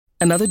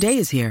Another day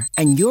is here,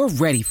 and you're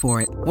ready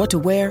for it. What to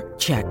wear?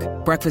 Check.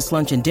 Breakfast,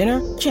 lunch, and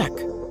dinner? Check.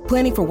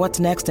 Planning for what's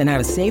next and how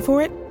to save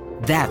for it?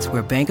 That's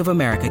where Bank of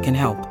America can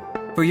help.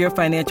 For your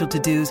financial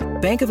to-dos,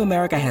 Bank of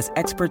America has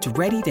experts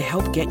ready to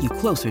help get you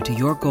closer to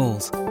your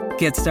goals.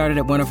 Get started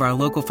at one of our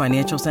local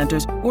financial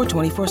centers or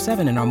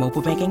 24/7 in our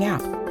mobile banking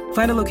app.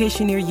 Find a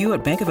location near you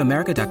at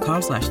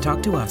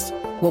bankofamerica.com/talktous.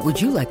 What would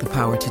you like the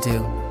power to do?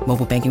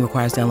 Mobile banking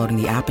requires downloading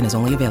the app and is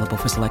only available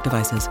for select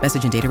devices.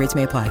 Message and data rates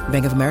may apply.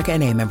 Bank of America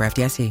N.A., member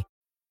FDIC.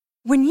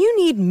 When you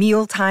need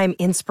mealtime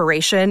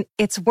inspiration,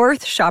 it's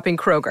worth shopping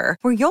Kroger,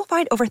 where you'll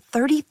find over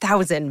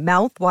 30,000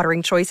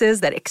 mouth-watering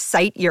choices that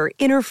excite your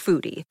inner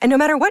foodie. And no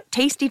matter what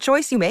tasty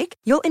choice you make,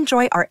 you'll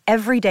enjoy our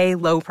everyday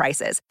low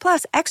prices,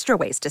 plus extra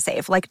ways to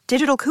save, like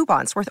digital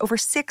coupons worth over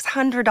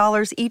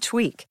 $600 each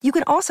week. You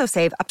can also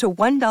save up to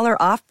 $1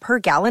 off per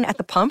gallon at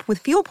the pump with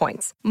fuel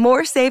points.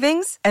 More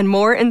savings and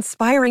more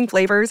inspiring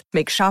flavors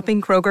make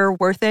shopping Kroger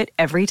worth it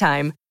every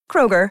time.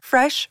 Kroger,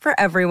 fresh for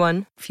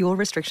everyone. Fuel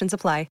restrictions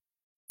apply.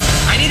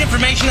 I need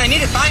information. I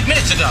need it 5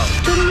 minutes ago.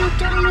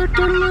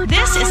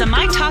 This is a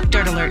My Talk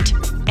Dirt Alert,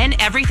 an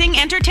everything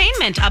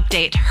entertainment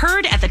update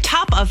heard at the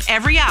top of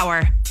every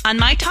hour on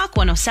My Talk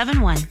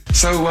 107.1.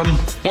 So,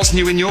 what's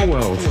new in your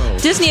world?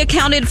 Disney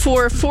accounted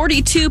for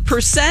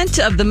 42%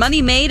 of the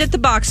money made at the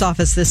box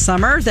office this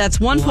summer. That's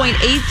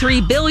 $1.83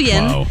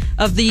 billion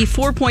of the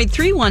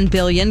 $4.31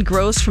 billion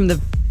gross from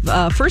the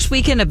first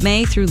weekend of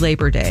May through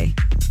Labor Day.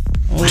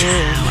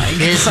 Wow,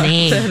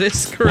 Disney. That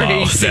is crazy.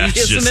 Wow, that's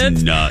isn't just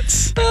it?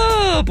 nuts.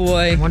 Oh,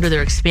 boy. I wonder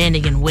they're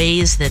expanding in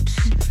ways that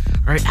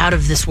are out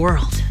of this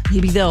world.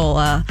 Maybe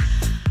they'll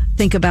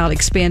think about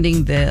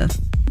expanding the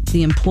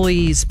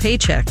employees'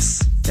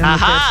 paychecks down at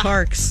their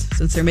parks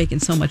since they're making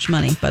so much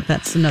money, but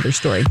that's another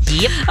story.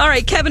 Yep. All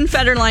right, Kevin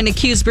Federline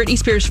accused Britney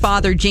Spears'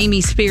 father,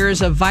 Jamie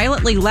Spears, of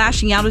violently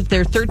lashing out at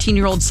their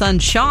 13-year-old son,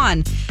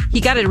 Sean.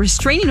 He got a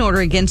restraining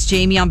order against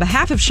Jamie on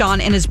behalf of Sean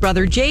and his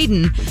brother,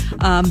 Jaden.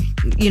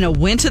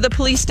 Went to the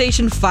police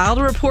station, filed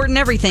a report and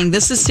everything.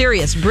 This is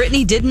serious.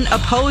 Britney didn't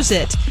oppose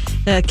it.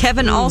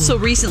 Kevin also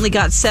recently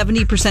got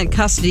 70%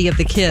 custody of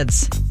the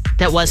kids.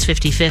 That was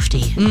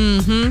 50-50.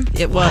 Mm-hmm.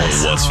 It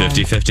was. Oh, it was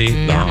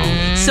 50-50?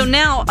 Mm-hmm. So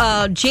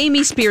now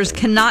Jamie Spears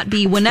cannot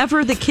be,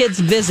 whenever the kids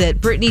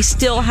visit, Britney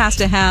still has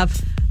to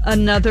have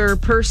another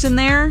person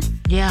there.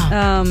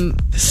 Yeah.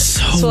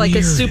 So like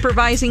a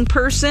supervising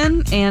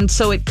person, and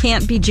so it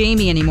can't be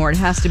Jamie anymore. It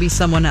has to be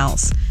someone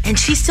else. And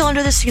she's still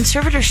under this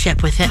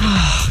conservatorship with him.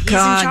 Oh,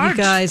 God, you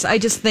guys. I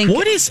just think...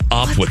 What is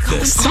up with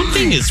this?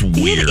 Something is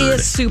weird. It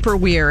is super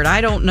weird.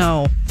 I don't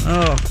know.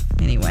 Oh,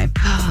 anyway.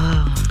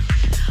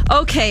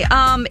 Okay,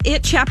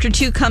 It Chapter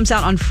 2 comes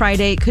out on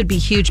Friday. It could be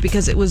huge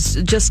because it was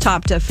just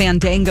topped a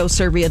Fandango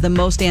survey of the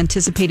most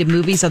anticipated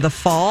movies of the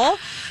fall.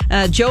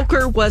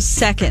 Joker was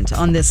second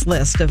on this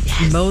list of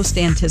most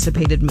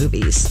anticipated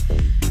movies.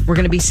 We're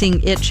going to be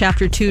seeing It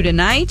Chapter 2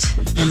 tonight,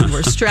 and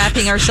we're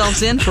strapping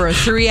ourselves in for a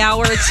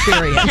 3-hour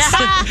experience.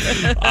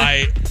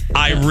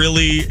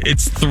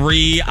 It's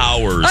 3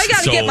 hours. I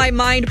got to get my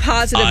mind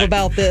positive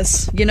about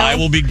this, I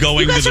will be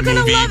going to the movie. You guys are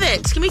going to love it.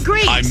 It's going to be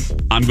great.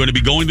 I'm going to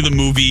be going to the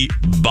movie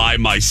by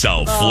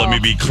myself. Let me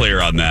be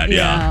clear on that.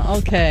 Yeah.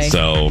 Okay.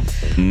 So.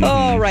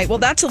 All right. Well,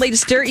 that's the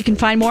latest dirt. You can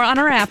find more on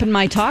our app and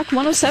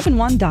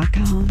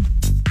mytalk1071.com.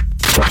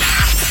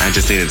 I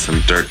just needed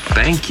some dirt.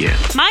 Thank you.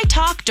 My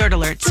Talk Dirt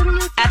Alerts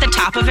at the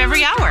top of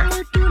every hour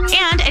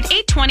and at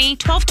 8:20,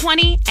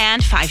 12:20,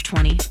 and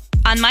 5:20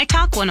 on My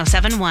Talk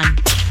 107.1.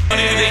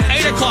 The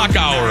 8 o'clock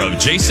hour of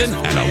Jason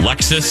and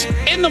Alexis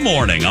in the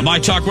morning on My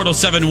Talk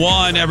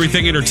 107.1,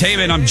 Everything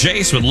Entertainment. I'm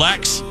Jace with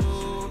Lex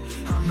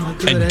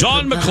and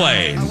Dawn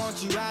McClain.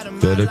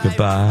 Good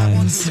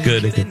goodbyes.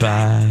 Good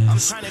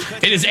goodbyes.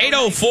 It is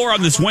 8:04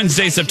 on this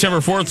Wednesday, September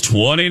 4th,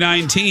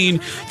 2019.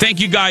 Thank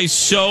you guys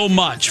so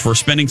much for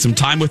spending some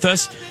time with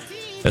us.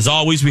 As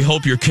always, we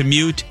hope your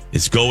commute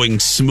is going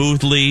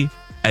smoothly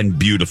and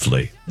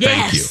beautifully.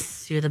 Thank you.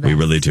 You're the best. We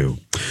really do.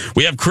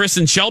 We have Chris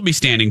and Shelby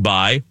standing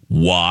by.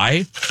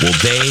 Why? Well,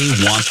 they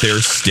want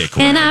their stick.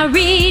 Can I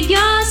read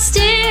your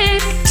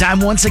stick? Time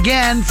once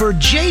again for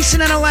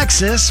Jason and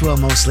Alexis, well,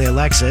 mostly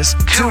Alexis,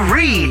 to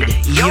read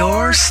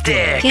your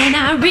stick. Can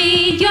I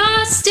read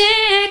your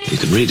stick? You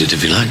can read it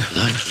if you like.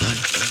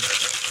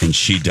 And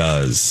she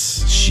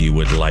does. She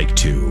would like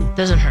to.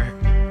 Doesn't hurt.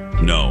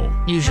 No.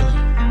 Usually.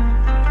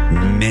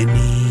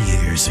 Many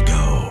years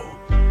ago,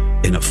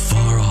 in a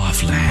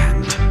far-off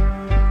land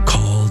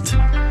called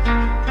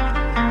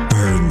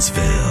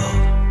Burnsville.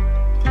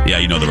 Yeah,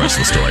 you know the rest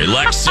of the story.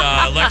 Lex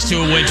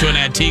went to an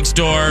antique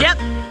store. Yep.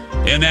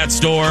 In that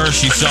store,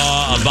 she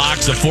saw a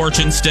box of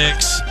fortune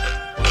sticks.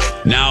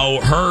 Now,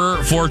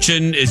 her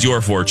fortune is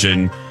your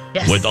fortune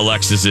with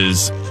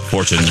Alexis's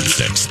fortune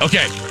sticks.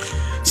 Okay.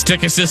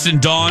 Stick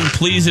assistant Dawn,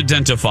 please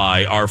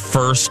identify our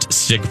first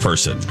stick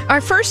person. Our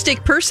first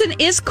stick person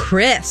is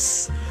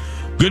Chris.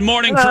 Good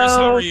morning, Hello. Chris.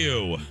 How are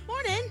you?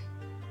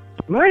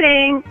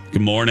 Morning.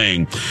 Good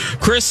morning.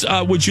 Chris,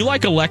 would you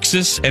like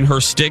Alexis and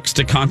her sticks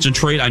to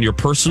concentrate on your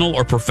personal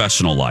or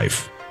professional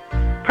life?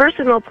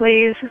 Personal,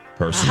 please.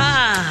 Personal.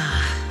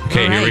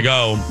 Okay, here we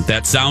go.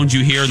 That sound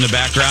you hear in the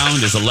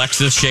background is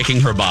Alexis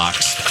shaking her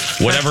box.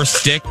 Whatever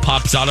stick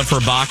pops out of her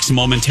box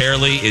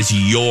momentarily is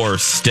your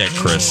stick,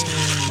 Chris.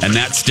 And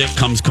that stick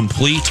comes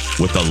complete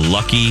with a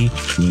lucky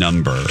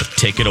number.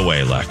 Take it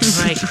away, Lex.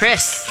 All right,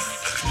 Chris.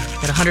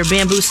 Got 100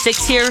 bamboo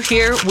sticks here.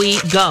 Here we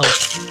go.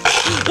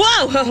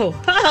 Whoa!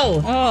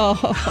 Oh.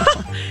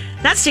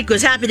 That stick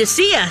was happy to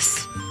see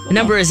us. The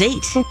number is 8.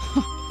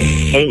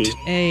 8.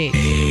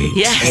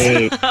 Yes.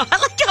 8. I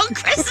like how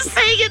Chris is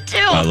saying it too.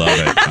 I love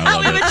it.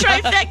 We have a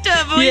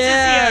trifecta of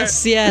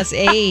voices here. Yes,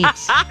 8.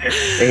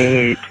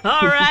 8.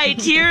 All right,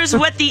 here's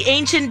what the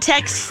ancient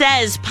text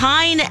says.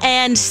 Pine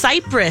and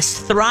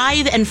cypress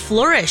thrive and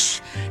flourish.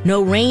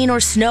 No rain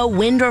or snow,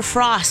 wind or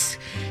frost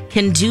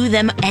can do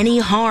them any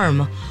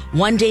harm.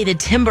 One day the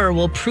timber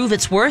will prove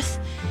its worth.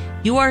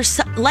 You are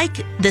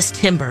like this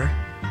timber.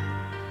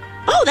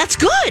 Oh, that's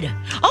good.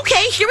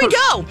 Okay, here we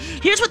go.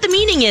 Here's what the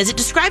meaning is. It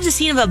describes a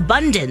scene of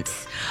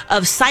abundance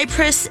of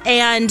cypress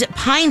and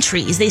pine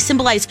trees. They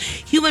symbolize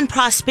human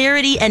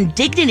prosperity and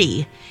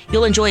dignity.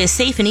 You'll enjoy a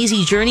safe and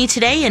easy journey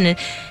today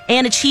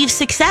and achieve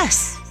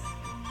success.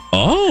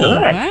 Oh,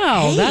 good.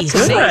 Wow. Hey, that's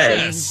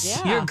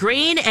amazing. Yeah. Your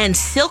grain and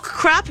silk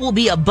crop will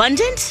be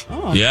abundant.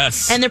 Oh.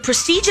 Yes. And the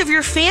prestige of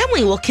your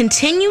family will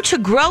continue to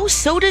grow.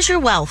 So does your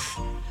wealth.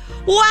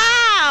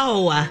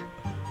 Wow.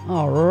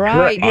 All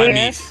right.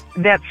 Yes.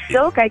 That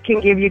silk I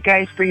can give you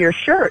guys for your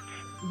shirts.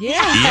 Yeah.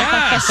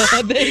 Yes.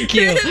 Thank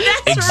you.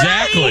 That's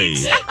exactly.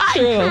 Right.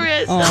 Hi,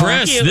 Chris.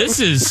 Chris,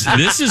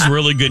 this is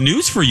really good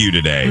news for you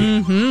today.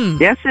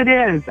 Mm-hmm. Yes, it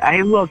is.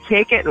 I will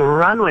take it and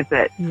run with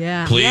it.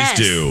 Yeah. Please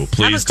do.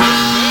 Please do.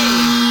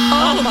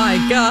 Oh my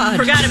God.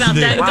 Forgot about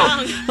that.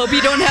 Wow. Hope you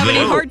don't have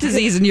any heart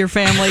disease in your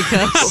family,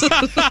 cuz.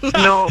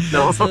 No.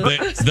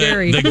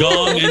 The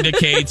gong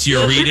indicates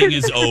your reading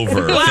is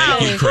over. Wow.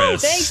 Thank you,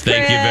 Chris. Thanks,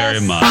 Thank you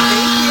very much.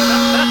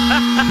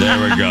 There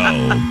we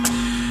go.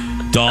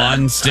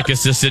 Dawn, stick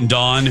assistant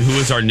Dawn, who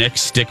is our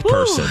next stick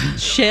person?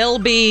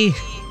 Shelby.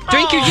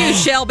 Drink your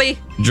juice, Shelby.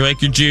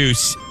 Drink your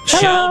juice.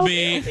 Hello.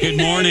 Shelby, good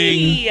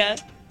morning.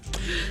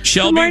 Shelby,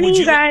 Good morning,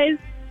 you guys.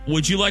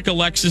 Would you like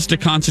Alexis to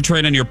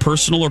concentrate on your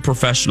personal or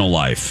professional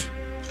life?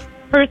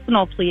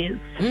 Personal, please.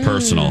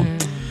 Personal.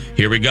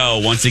 Here we go.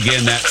 Once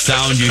again, that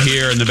sound you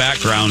hear in the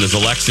background is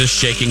Alexis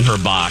shaking her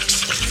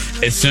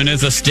box. As soon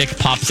as a stick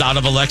pops out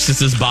of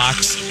Alexis's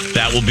box,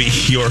 that will be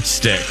your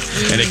stick.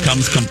 And it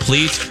comes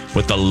complete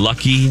with a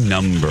lucky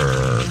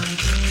number.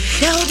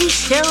 Shelby.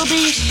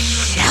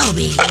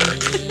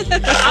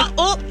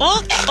 Oh.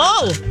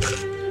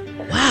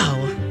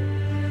 Wow.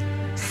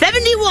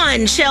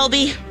 71,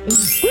 Shelby.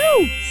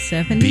 Woo!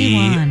 71.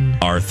 Be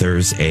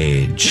Arthur's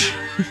age.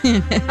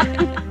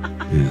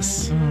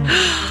 Yes.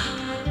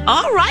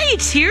 All right,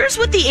 here's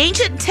what the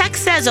ancient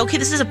text says. Okay,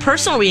 this is a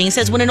personal reading. It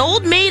says, when an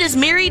old maid is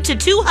married to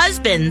 2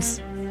 husbands,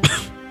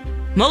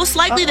 most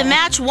likely the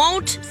match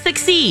won't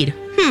succeed.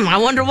 I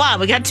wonder why.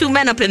 We got 2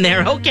 men up in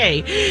there.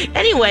 Okay.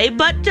 Anyway,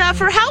 but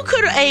for how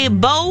could a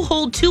bow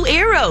hold 2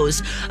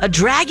 arrows? A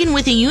dragon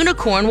with a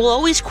unicorn will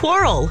always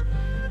quarrel.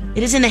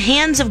 It is in the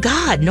hands of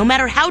God, no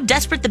matter how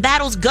desperate the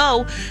battles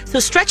go. So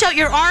stretch out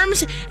your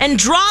arms and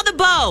draw the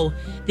bow.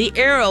 The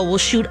arrow will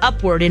shoot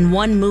upward in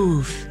one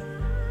move.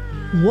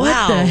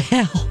 What the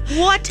hell?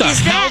 What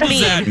does that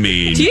mean? Does that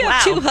mean? Do you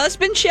have 2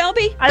 husbands,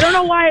 Shelby? I don't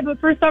know why, but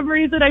for some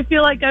reason I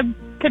feel like I'm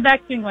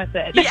connecting with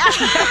it. Yeah.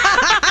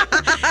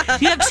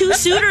 You have 2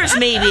 suitors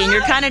maybe, and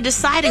you're kind of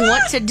deciding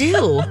what to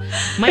do.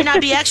 Might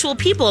not be actual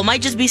people. It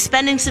might just be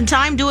spending some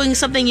time doing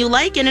something you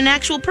like in an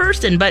actual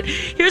person. But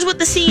here's what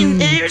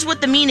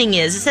the meaning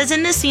is. It says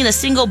in this scene, a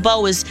single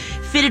bow is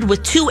fitted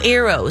with 2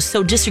 arrows,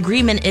 so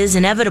disagreement is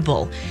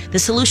inevitable. The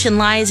solution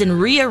lies in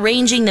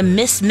rearranging the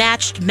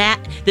misguided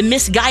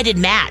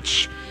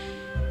match.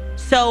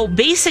 So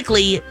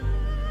basically,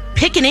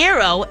 pick an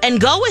arrow and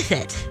go with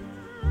it.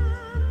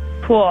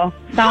 Cool.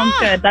 Sounds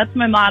good. That's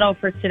my motto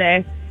for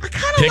today. I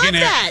kind of love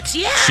that.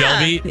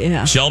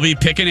 Yeah. Shelby,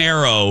 pick an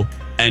arrow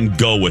and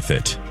go with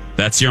it.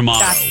 That's your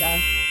motto. Gotcha.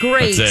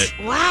 Great. That's it.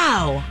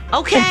 Wow.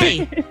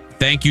 Okay.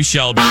 Thank you,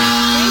 Shelby.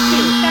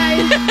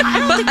 Thank you. I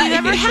don't think we've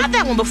ever had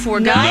that one before,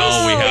 guys.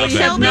 No, we haven't.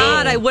 Shelby?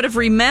 Not. I would have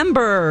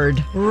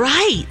remembered.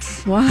 Right.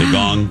 Wow.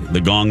 The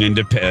gong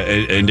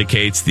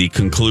indicates the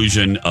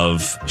conclusion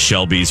of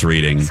Shelby's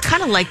reading. It's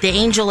kind of like the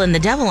angel and the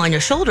devil on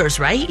your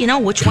shoulders, right? You know,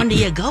 which one do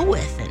you go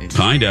with? And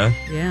Kinda.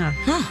 Yeah.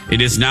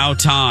 It is now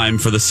time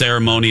for the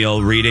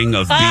ceremonial reading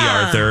of B.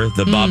 Arthur,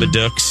 the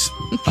Babadooks.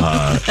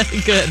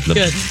 Good.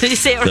 Did you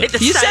say it right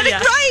this You time? said it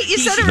right. You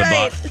said it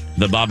right.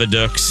 The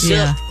Babadooks.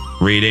 Yeah.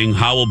 Reading.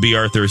 How will B.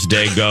 Arthur's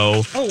day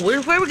go? Oh, where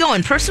are we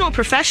going? Personal or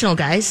professional,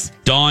 guys?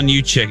 Dawn,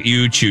 you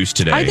choose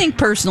today. I think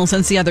personal,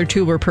 since the other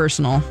 2 were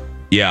personal.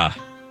 Yeah.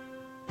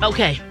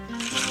 Okay.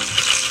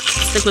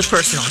 Stick with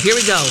personal. Here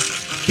we go.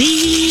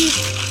 B.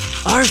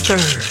 Arthur.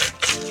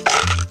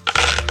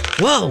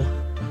 Whoa.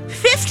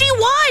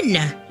 51.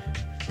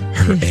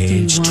 Her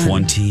age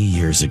 20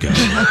 years ago. Look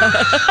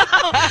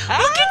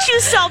at you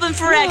solving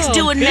for X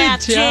doing good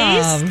math,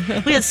 job.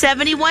 Jace. We had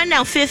 71,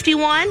 now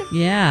 51.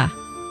 Yeah.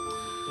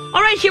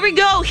 All right, here we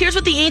go. Here's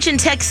what the ancient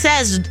text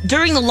says.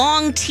 During the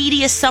long,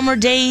 tedious summer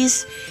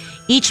days,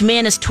 each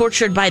man is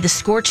tortured by the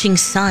scorching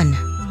sun.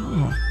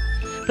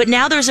 But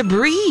now there's a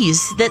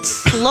breeze that's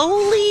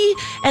slowly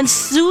and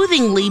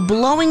soothingly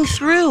blowing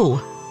through.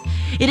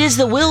 It is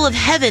the will of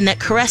heaven that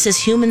caresses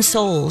human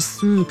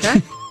souls.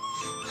 Okay.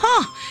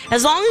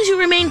 As long as you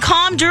remain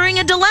calm during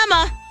a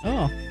dilemma,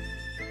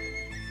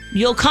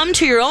 you'll come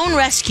to your own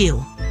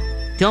rescue.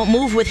 Don't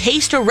move with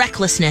haste or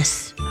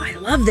recklessness. I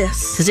love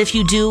this. Because if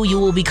you do, you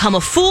will become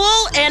a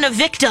fool and a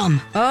victim.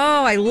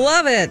 Oh, I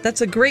love it.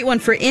 That's a great one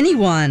for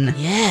anyone.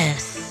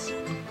 Yes.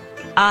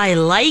 I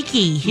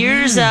likey.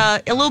 Here's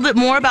a little bit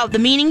more about the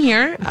meaning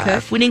here. Okay.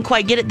 If we didn't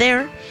quite get it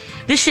there.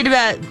 This should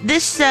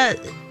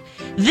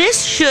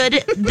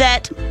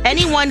that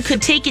anyone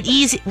could take it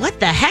easy. What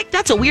the heck?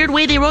 That's a weird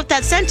way they wrote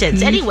that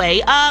sentence.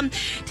 Anyway,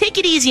 take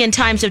it easy in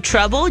times of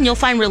trouble and you'll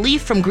find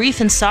relief from grief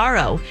and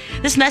sorrow.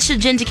 This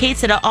message indicates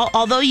that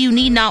although you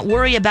need not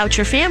worry about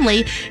your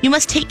family, you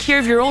must take care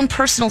of your own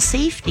personal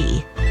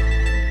safety.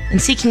 In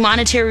seeking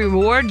monetary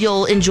reward,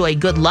 you'll enjoy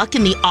good luck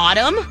in the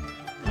autumn.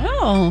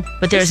 Oh.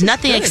 But there's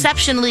nothing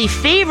exceptionally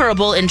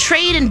favorable in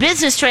trade and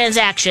business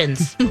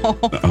transactions.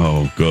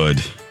 Oh,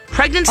 good.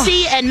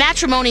 Pregnancy and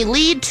matrimony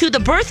lead to the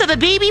birth of a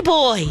baby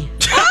boy.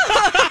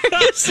 Are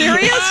you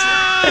serious?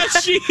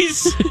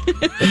 She's going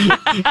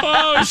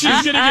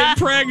to get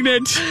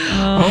pregnant.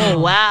 Oh,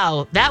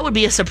 wow. That would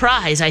be a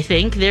surprise, I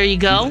think. There you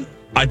go.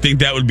 I think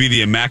that would be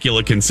the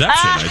Immaculate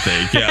Conception, I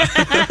think. Yeah.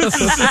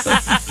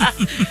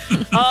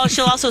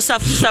 She'll also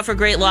suffer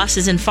great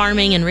losses in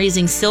farming and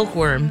raising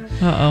silkworm.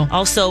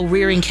 Also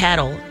rearing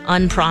cattle.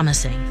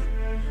 Unpromising.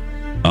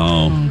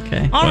 Oh,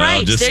 okay. All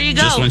right, there you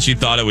go. Just when she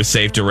thought it was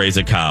safe to raise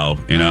a cow,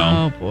 you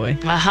know. Oh, boy.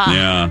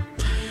 Yeah.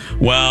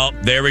 Well,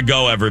 there we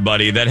go,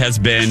 everybody. That has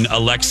been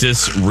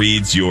Alexis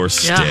Reads Your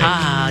Stick.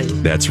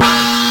 That's right.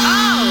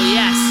 Oh,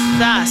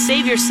 yes.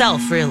 Save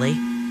yourself, really.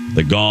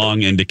 The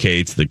gong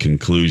indicates the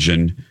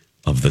conclusion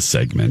of the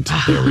segment.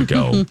 There we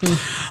go.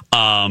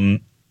 I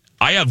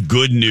have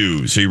good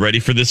news. Are you ready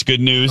for this good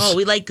news? Oh,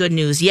 we like good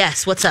news.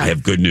 Yes. What's up? I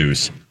have good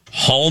news.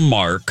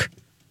 Hallmark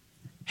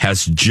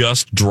has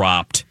just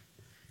dropped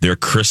their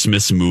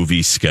Christmas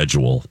movie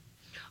schedule.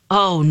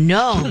 Oh,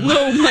 no.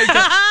 Oh, my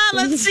God.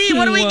 Let's see.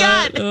 What do we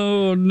got?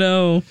 Oh,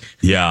 no.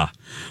 Yeah.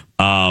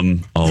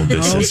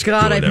 This is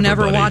God, good, I've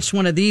never everybody. watched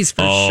one of these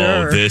for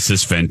sure. Oh, this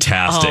is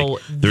fantastic. Oh,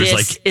 There's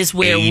this is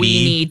where 80, we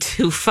need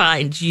to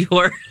find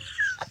your...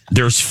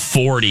 There's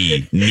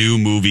 40 new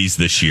movies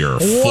this year.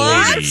 40.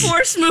 What?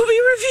 Forced movie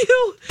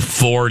review?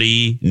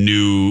 40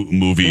 new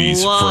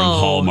movies Whoa. from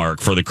Hallmark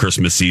for the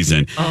Christmas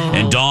season.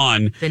 And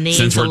Dawn, The names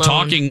since we're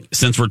alone.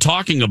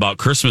 talking about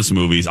Christmas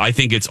movies, I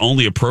think it's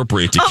only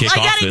appropriate to kick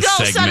off this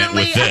segment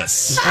with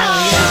this.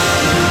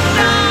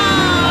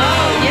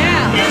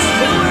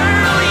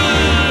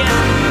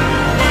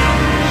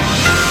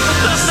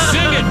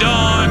 Sing it,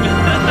 Dawn.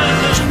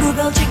 Jingle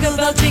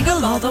bell,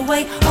 jingle all the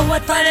way. Oh,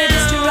 what fun it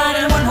is to ride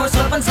in a one-horse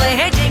open sleigh.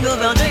 Hey, jingle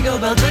bell, jingle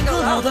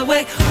all the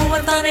way. Oh,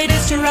 what fun it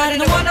is to ride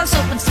in a one-horse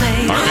open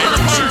sleigh.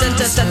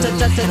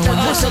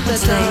 One-horse open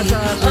sleigh.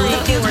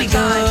 Oh, here we go,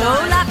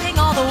 laughing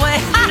all the way.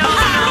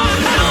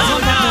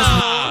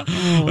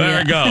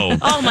 There we go.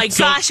 Oh my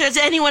gosh, is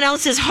anyone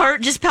else's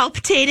heart just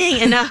palpitating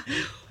in a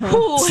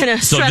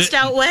stressed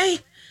out way?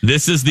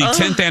 This is the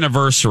 10th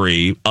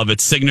anniversary of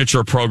its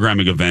signature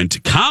programming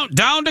event,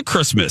 Countdown to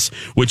Christmas,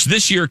 which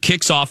this year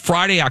kicks off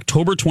Friday,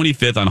 October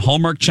 25th on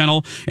Hallmark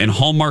Channel and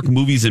Hallmark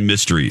Movies and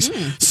Mysteries.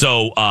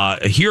 So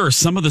here are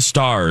some of the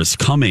stars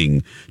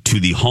coming to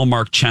the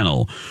Hallmark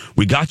Channel.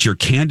 We got your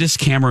Candace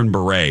Cameron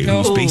Bure,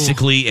 who's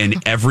basically in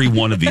every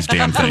one of these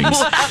damn things.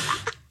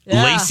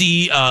 Yeah.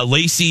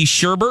 Lacey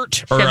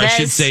Sherbert, or I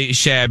should say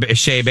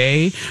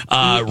Shabe,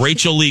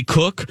 Rachel Lee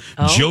Cook,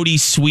 Jodie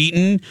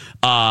Sweetin,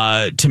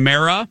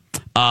 Tamara,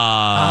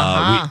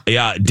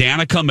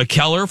 Danica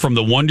McKellar from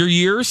the Wonder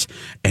Years,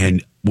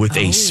 and with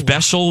a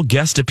special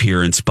guest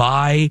appearance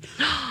by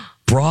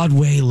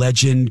Broadway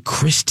legend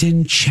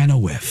Kristen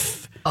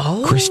Chenoweth.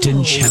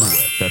 Kristen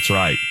Chenoweth, that's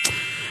right.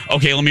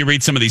 Okay, let me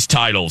read some of these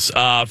titles.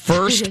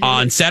 First,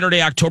 on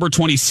Saturday, October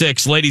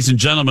 26th, ladies and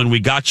gentlemen,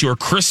 we got your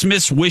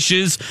Christmas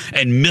wishes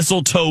and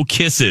mistletoe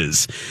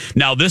kisses.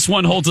 Now, this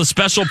one holds a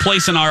special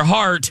place in our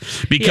heart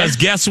because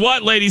guess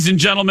what, ladies and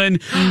gentlemen?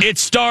 It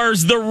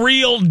stars the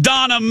real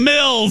Donna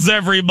Mills,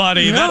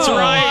 everybody. That's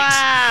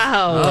right.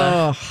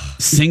 Wow.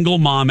 Single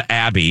mom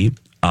Abby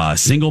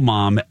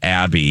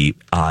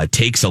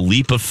takes a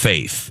leap of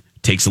faith.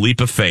 This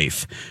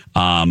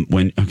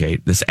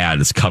ad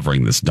is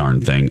covering this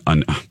darn thing.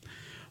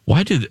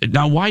 Why do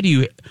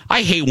you?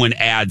 I hate when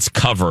ads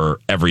cover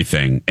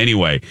everything.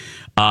 Anyway,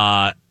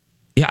 I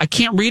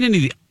can't read any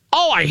of the.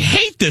 Oh, I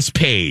hate this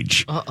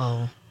page.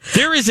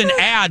 There is an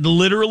ad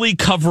literally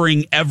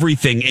covering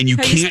everything, and you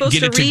can't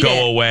get it to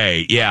go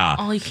away. Yeah.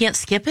 Oh, you can't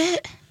skip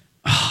it?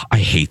 I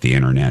hate the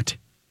internet.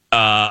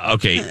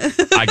 Okay,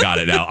 I got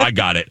it now. I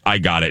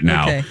got it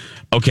now.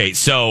 Okay,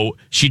 so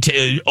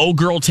old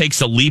girl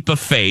takes a leap of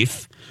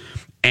faith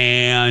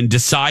and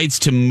decides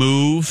to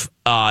move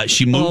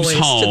She moves Always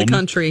home to the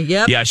country.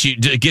 Yep. Yeah, she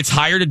gets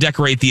hired to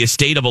decorate the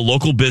estate of a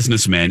local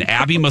businessman.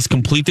 Abby must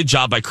complete the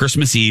job by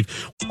Christmas Eve.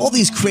 All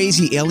these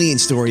crazy alien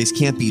stories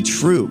can't be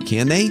true,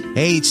 can they?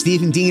 Hey, it's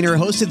Stephen Diener,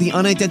 host of the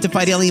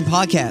Unidentified Alien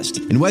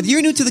Podcast. And whether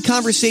you're new to the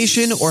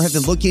conversation or have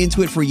been looking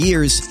into it for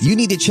years, you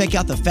need to check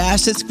out the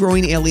fastest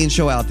growing alien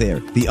show out there,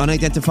 the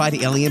Unidentified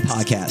Alien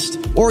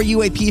Podcast, or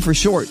UAP for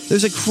short.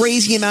 There's a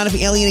crazy amount of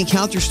alien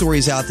encounter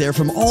stories out there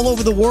from all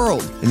over the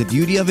world. And the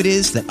beauty of it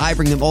is that I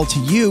bring them all to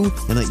you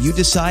and let you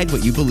decide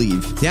what you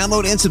believe.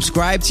 Download and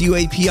subscribe to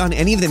UAP on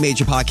any of the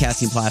major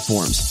podcasting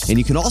platforms. And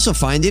you can also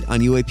find it on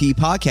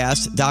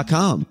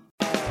UAPpodcast.com.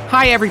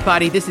 Hi,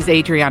 everybody. This is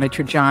Adriana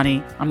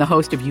Trajani. I'm the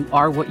host of You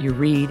Are What You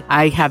Read.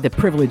 I have the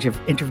privilege of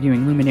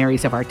interviewing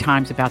luminaries of our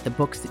times about the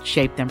books that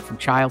shaped them from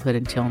childhood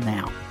until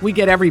now. We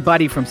get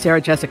everybody from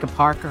Sarah Jessica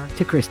Parker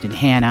to Kristen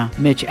Hanna,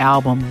 Mitch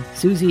Albom,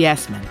 Susie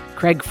Essman,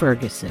 Craig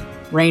Ferguson,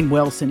 Rainn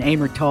Wilson,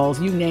 Amor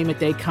Tolls, you name it,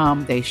 they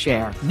come, they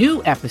share.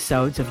 New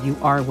episodes of You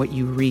Are What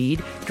You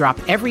Read drop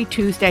every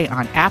Tuesday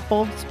on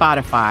Apple,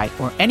 Spotify,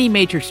 or any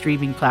major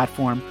streaming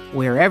platform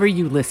wherever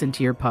you listen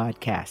to your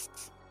podcasts.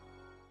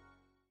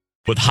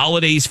 With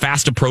holidays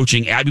fast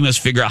approaching, Abby must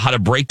figure out how to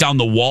break down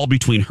the wall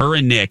between her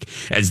and Nick,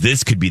 as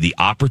this could be the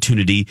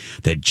opportunity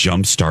that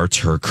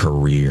jumpstarts her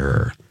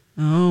career.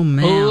 Oh,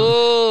 man.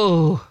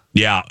 Oh.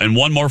 Yeah, and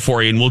one more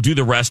for you, and we'll do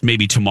the rest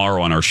maybe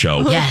tomorrow on our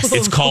show. Yes.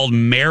 It's called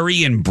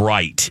Merry and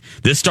Bright.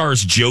 This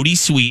stars Jodie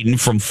Sweetin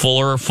from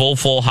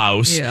Full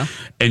House. Yeah.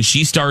 And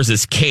she stars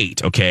as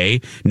Kate,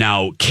 okay?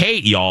 Now,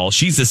 Kate, y'all,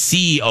 she's the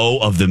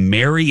CEO of the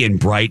Merry and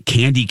Bright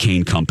Candy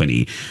Cane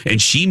Company. And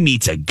she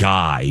meets a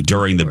guy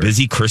during the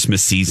busy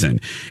Christmas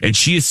season. And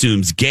she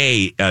assumes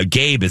Gabe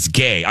is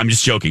gay. I'm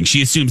just joking.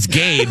 She assumes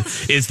Gabe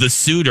is the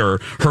suitor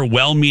her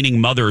well-meaning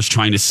mother is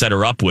trying to set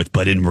her up with.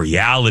 But in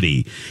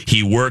reality,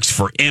 he works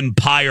for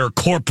Empire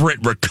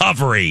Corporate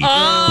Recovery.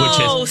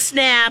 Oh,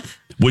 snap.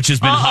 Which has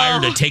been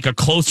hired to take a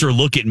closer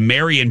look at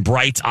Merry and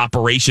Bright's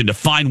operation to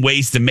find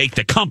ways to make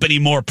the company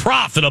more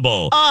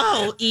profitable.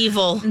 Oh,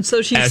 evil. And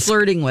so she's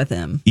flirting with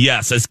him.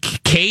 Yes, as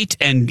Kate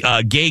and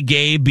Gay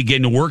Gabe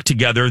begin to work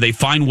together, they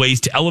find ways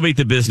to elevate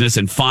the business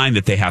and find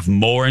that they have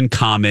more in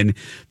common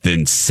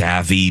than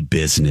savvy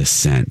business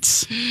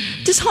sense.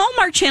 Does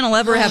Hallmark Channel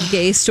ever have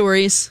gay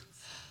stories?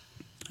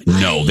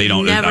 No, they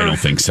don't. I don't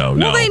think so.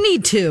 No. Well, they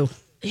need to.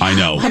 I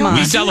know. Come on.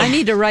 I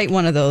need to write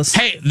one of those.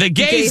 Hey, the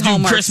gays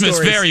do Christmas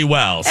stories very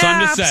well. So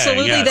I'm just saying.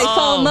 Absolutely. Yes. They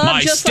fall in love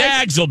my just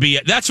stags will be.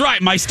 That's right.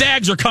 My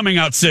stags are coming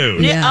out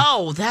soon. Yeah.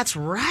 Oh, that's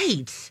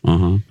right.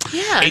 Uh-huh.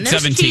 Yeah, and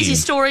there's 8:17. cheesy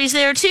stories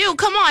there, too.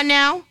 Come on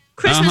now.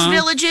 Christmas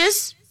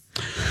villages.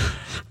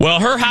 Well,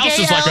 her house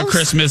Gay is like a elves.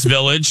 Christmas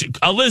village.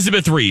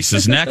 Elizabeth Reese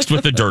is next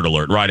with the Dirt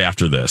Alert right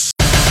after this.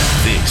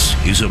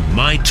 This is a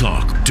My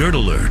Talk Dirt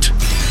Alert.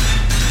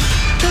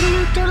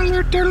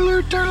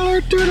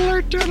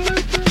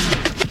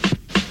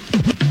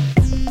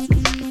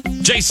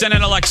 Jason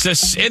and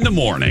Alexis in the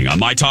morning on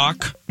My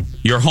Talk.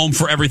 You're home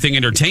for everything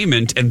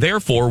entertainment, and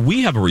therefore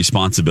we have a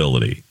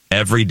responsibility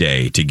every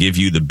day to give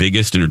you the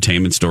biggest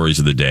entertainment stories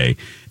of the day.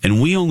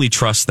 And we only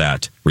trust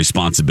that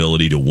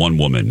responsibility to one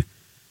woman.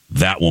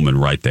 That woman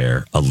right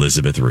there,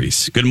 Elizabeth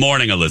Reese. Good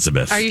morning,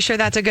 Elizabeth. Are you sure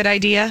that's a good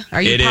idea? Are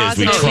you It is.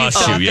 positive We trust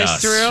thought you.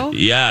 Yes. this through?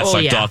 Yes, Oh, I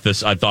yeah.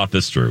 thought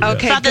this through.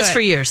 Okay, Thought this good.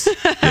 for years.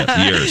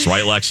 Yeah, years,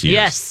 right, Lex? Years.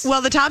 Yes.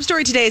 Well, the top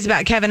story today is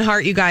about Kevin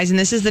Hart, you guys, and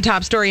this is the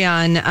top story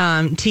on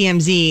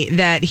TMZ,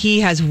 that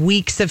he has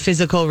weeks of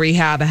physical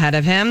rehab ahead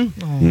of him.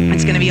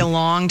 It's going to be a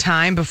long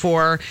time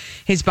before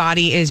his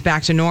body is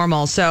back to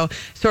normal. So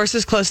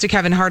sources close to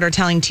Kevin Hart are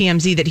telling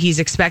TMZ that he's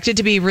expected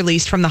to be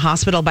released from the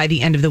hospital by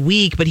the end of the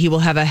week, but he will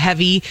have a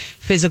heavy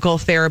physical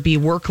therapy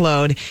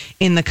workload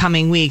in the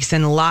coming weeks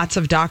and lots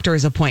of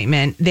doctor's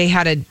appointment. They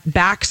had a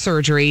back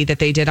surgery that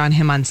they did on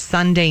him on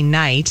Sunday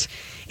night,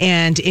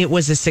 and it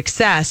was a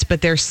success,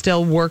 but there's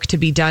still work to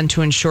be done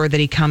to ensure that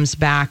he comes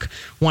back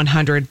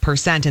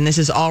 100%. And this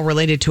is all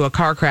related to a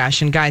car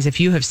crash. And guys, if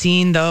you have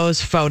seen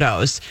those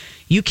photos,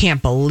 you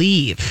can't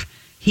believe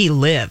he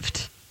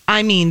lived.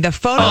 I mean, the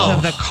photos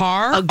of the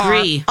car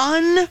Agree.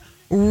 are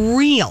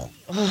unreal.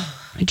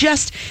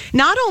 Just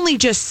not only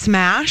just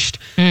smashed,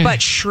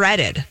 but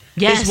shredded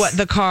Yes. is what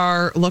the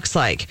car looks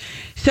like.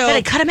 So But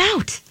it cut him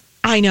out.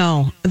 I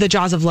know, the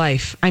jaws of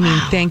life. I mean,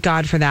 thank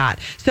God for that.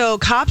 So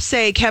cops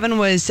say Kevin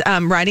was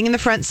riding in the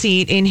front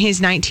seat in his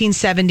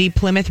 1970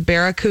 Plymouth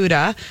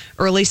Barracuda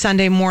early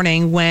Sunday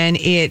morning when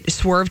it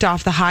swerved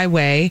off the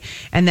highway,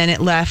 and then it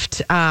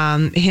left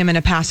him and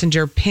a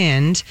passenger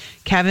pinned.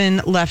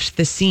 Kevin left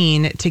the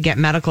scene to get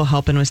medical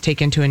help and was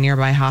taken to a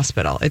nearby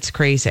hospital. It's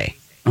crazy.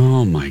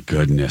 Oh, my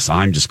goodness.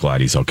 I'm just glad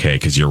he's okay,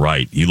 because you're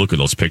right. You look at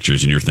those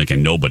pictures and you're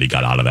thinking nobody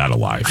got out of that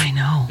alive. I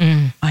know.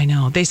 I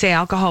know. They say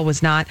alcohol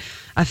was not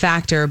a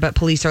factor, but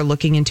police are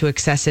looking into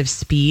excessive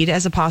speed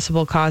as a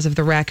possible cause of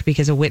the wreck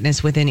because a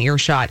witness within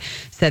earshot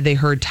said they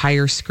heard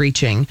tires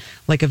screeching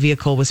like a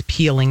vehicle was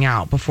peeling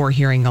out before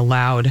hearing a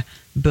loud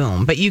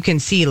boom. But you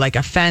can see like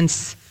a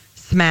fence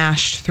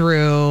smashed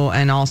through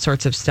and all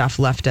sorts of stuff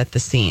left at the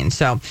scene.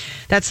 So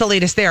that's the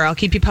latest there. I'll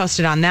keep you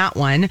posted on that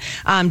one.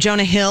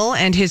 Jonah Hill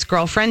and his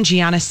girlfriend,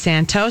 Gianna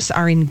Santos,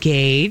 are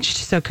engaged.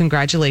 So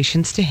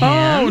congratulations to him.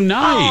 Oh,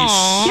 nice.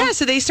 Aww. Yeah,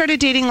 so they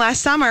started dating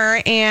last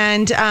summer,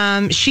 and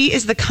she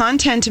is the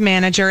content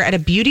manager at a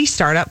beauty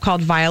startup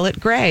called Violet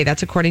Grey.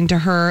 That's according to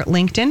her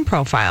LinkedIn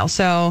profile.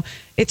 So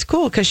it's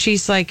cool because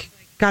she's like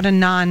got a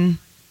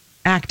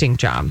non-acting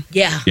job.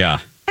 Yeah.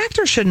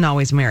 Actors shouldn't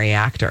always marry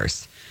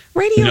actors.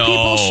 Radio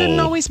people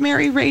shouldn't always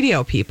marry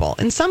radio people.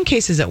 In some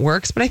cases it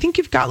works, but I think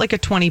you've got like a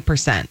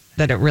 20%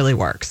 that it really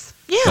works.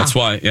 Yeah. That's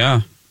why,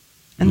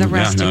 And the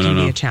rest can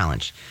be a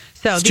challenge.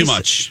 So it's too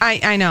much.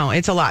 I know,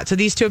 it's a lot. So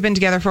these two have been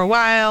together for a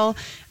while.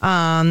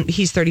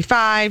 He's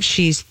 35,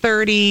 she's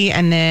 30,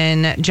 and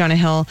then Jonah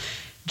Hill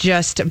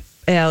just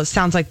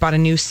sounds like bought a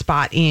new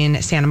spot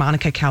in Santa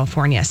Monica,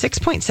 California.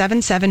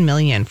 $6.77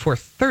 million for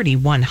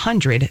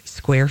 3,100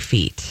 square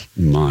feet.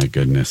 My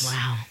goodness.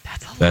 Wow.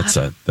 That's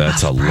a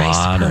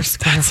lot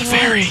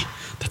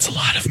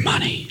of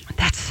money.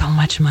 That's so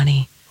much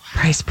money.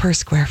 Price per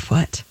square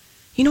foot.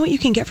 You know what you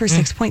can get for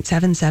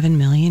 $6.77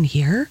 million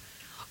here?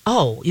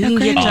 Oh, you can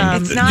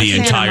get it's not the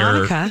Santa entire.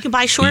 Monica. You can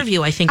buy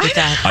Shoreview, I think, with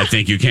that. I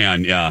think you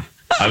can. Yeah,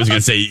 I was going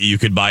to say you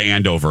could buy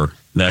Andover.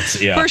 That's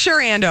for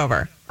sure.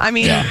 Andover. I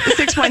mean,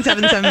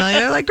 $6.77 million.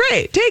 They're like,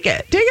 great, take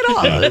it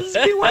all. This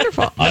would be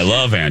wonderful. I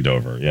love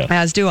Andover. Yeah,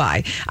 as do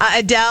I.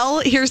 Adele,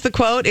 here's the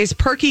quote: "Is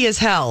perky as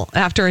hell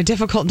after a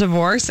difficult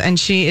divorce, and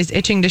she is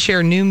itching to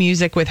share new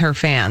music with her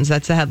fans."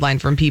 That's the headline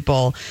from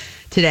People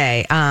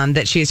today.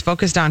 That she is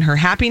focused on her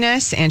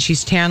happiness and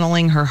she's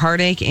channeling her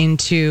heartache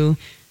into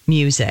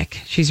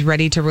music. She's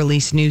ready to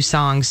release new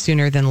songs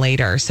sooner than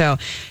later. So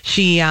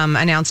she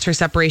announced her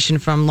separation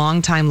from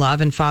longtime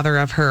love and father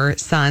of her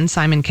son,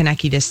 Simon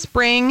Konecki, this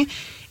spring.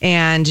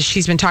 And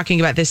she's been talking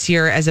about this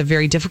year as a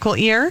very difficult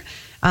year.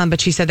 But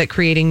she said that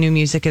creating new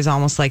music is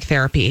almost like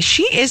therapy.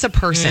 She is a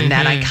person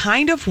that I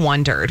kind of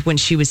wondered when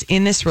she was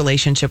in this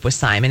relationship with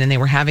Simon and they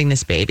were having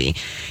this baby.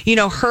 You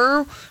know,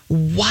 her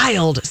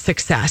wild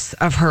success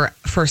of her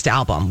first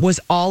album was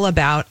all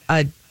about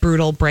a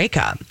brutal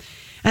breakup.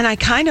 And I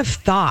kind of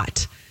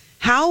thought,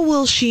 how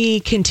will she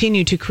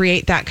continue to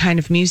create that kind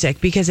of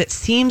music? Because it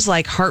seems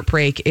like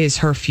heartbreak is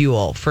her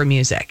fuel for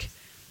music.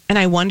 And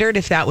I wondered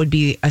if that would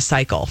be a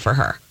cycle for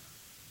her.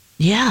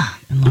 Yeah.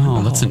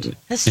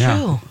 That's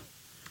true.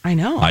 I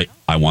know. I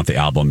want the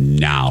album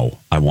now.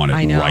 I want it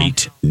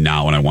right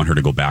now. And I want her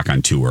to go back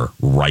on tour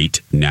right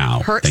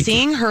now.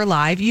 Seeing her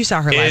live, you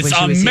saw her live when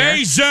she was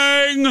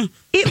amazing.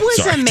 It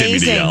was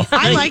amazing.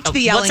 I liked the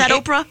yelling. What's that,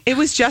 Oprah? It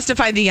was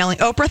justified, the yelling.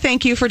 Oprah,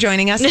 thank you for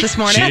joining us this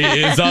morning. She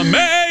is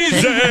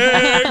amazing.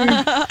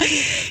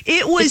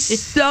 It was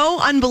so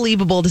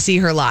unbelievable to see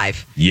her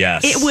live.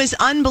 Yes. It was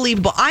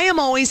unbelievable. I am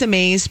always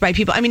amazed by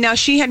people. I mean, now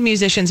she had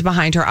musicians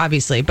behind her,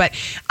 obviously, but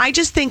I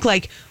just think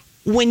like,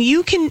 when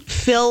you can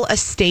fill a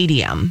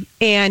stadium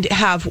and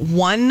have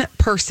one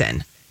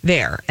person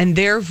there and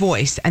their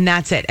voice and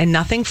that's it, and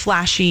nothing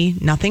flashy,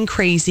 nothing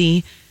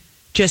crazy,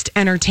 just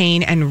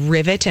entertain and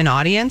rivet an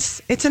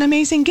audience, it's an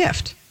amazing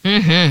gift.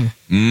 And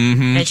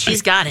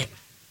she's got it.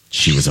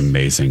 She was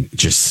amazing.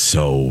 Just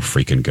so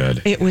freaking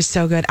good. It was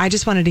so good. I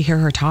just wanted to hear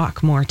her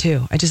talk more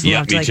too. I just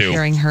loved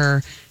hearing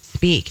her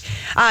speak.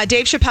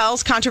 Dave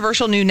Chappelle's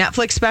controversial new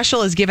Netflix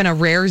special is given a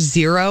rare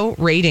 0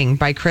 rating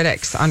by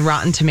critics on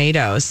Rotten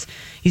Tomatoes.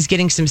 He's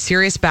getting some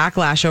serious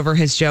backlash over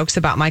his jokes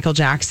about Michael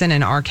Jackson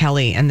and R.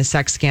 Kelly and the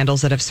sex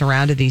scandals that have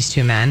surrounded these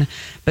two men.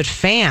 But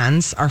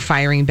fans are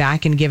firing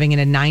back and giving it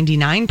a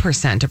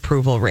 99%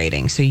 approval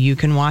rating. So you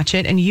can watch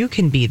it and you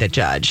can be the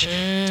judge.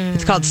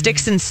 It's called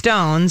Sticks and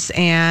Stones,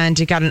 and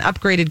it got an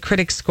upgraded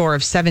critic score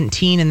of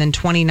 17 and then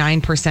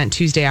 29%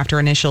 Tuesday after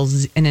an initial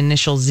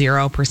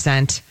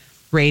 0%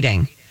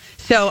 rating.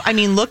 So, I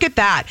mean, look at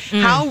that.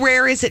 How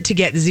rare is it to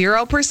get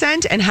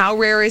 0% and how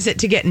rare is it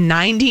to get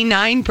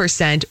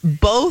 99%?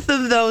 Both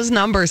of those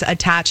numbers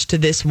attached to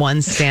this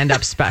one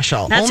stand-up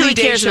special. That's Only what he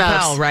Dave cares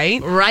Chappelle, about.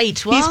 right?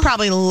 Right. Well, he's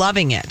probably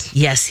loving it.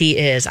 Yes, he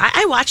is.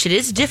 I watched it.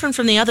 It's different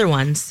from the other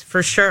ones,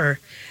 for sure.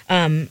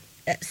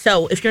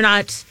 So if you're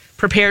not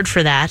prepared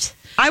for that,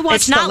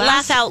 it's not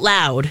laugh out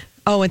loud.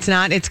 Oh, it's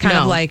not? It's kind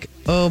of like,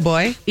 oh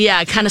boy.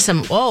 Yeah, kind of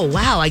some, oh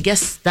wow, I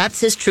guess that's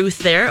his truth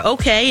there.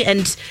 Okay.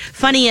 And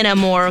funny in a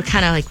more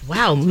kind of like,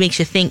 wow, makes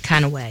you think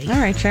kind of way. All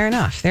right, fair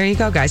enough. There you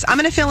go, guys. I'm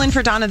going to fill in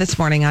for Donna this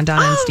morning on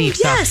Donna and Steve.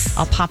 Yes.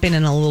 So I'll pop in a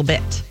little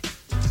bit.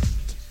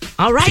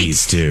 All right.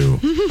 Please do.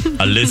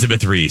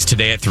 Elizabeth Reese,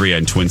 today at 3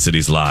 on Twin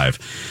Cities Live.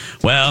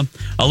 Well,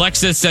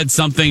 Alexis said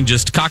something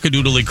just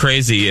cockadoodly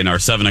crazy in our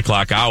 7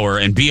 o'clock hour,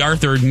 and B.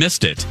 Arthur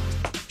missed it.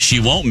 She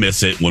won't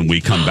miss it when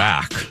we come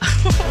back.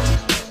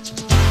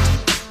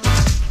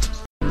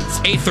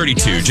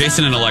 8:32,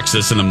 Jason and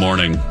Alexis in the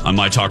morning on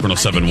My Talk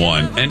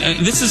 107.1.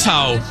 And this is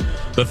how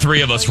the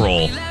three of us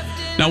roll.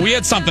 Now, we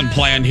had something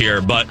planned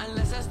here, but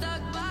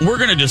we're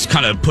going to just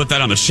kind of put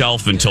that on the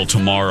shelf until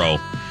tomorrow.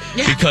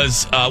 Yeah.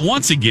 Because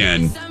once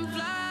again,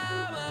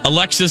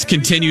 Alexis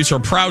continues her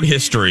proud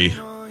history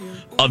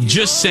of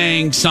just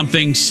saying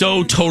something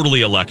so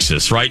totally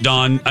Alexis, right,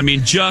 Dawn? I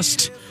mean,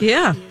 just...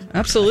 Yeah,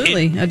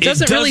 absolutely. It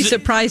doesn't really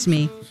surprise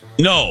me.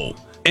 No,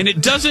 and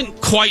it doesn't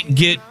quite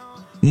get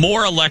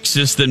more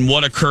Alexis than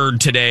what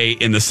occurred today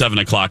in the 7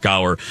 o'clock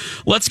hour.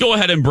 Let's go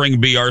ahead and bring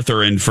B.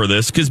 Arthur in for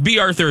this, because B.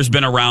 Arthur has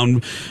been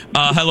around.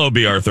 Hello,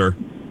 B. Arthur.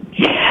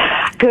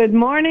 Good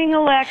morning,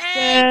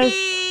 Alexis.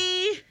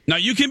 Now,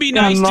 you can be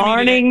nice to me today. Good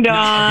morning,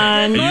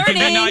 Dawn.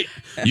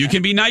 You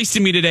can be nice to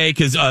me today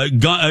because,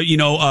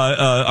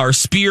 our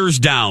spear's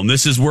down.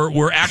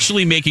 We're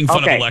actually making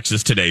fun of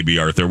Alexis today, B.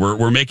 Arthur.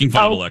 We're making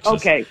fun of Alexis.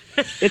 Okay.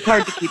 It's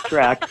hard to keep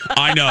track.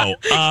 I know.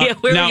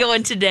 Where are we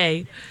going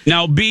today?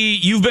 Now, B,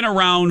 you've been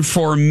around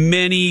for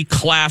many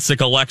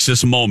classic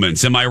Alexis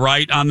moments. Am I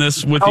right on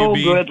this with you,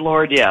 B? Oh, good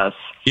Lord, yes.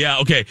 Yeah,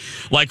 okay.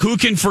 Like, who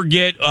can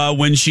forget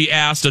when she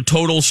asked a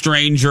total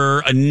stranger,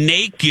 a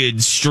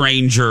naked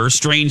strange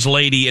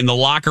lady in the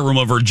locker room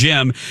of her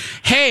gym,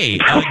 hey,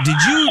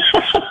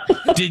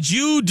 did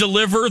you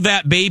deliver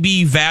that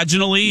baby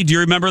vaginally? Do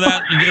you remember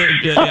that?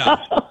 Yeah.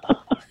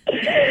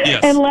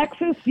 Yes. And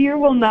Lexus, you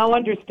will now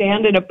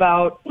understand in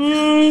about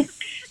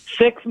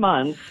 6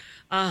 months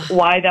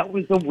why that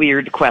was a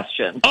weird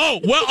question.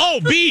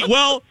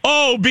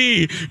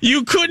 B,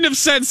 you couldn't have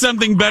said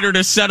something better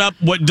to set up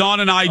what Dawn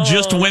and I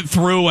just went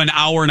through an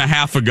hour and a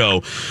half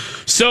ago.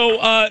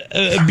 So,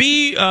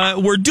 B,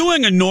 we're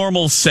doing a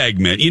normal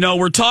segment. You know,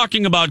 we're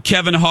talking about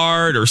Kevin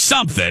Hart or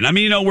something. I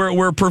mean, you know,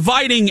 we're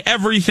providing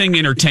everything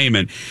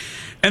entertainment.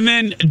 And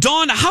then,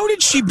 Dawn, how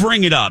did she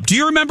bring it up? Do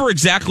you remember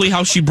exactly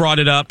how she brought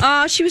it up?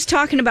 She was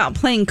talking about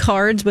playing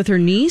cards with her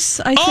niece,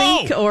 I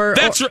think, or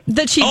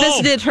that she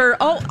visited her.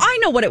 Oh, I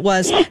know what it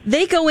was.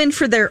 They go in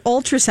for their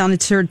ultrasound.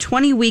 It's her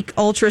 20-week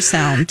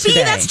ultrasound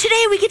today. That's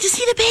today. We get to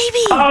see the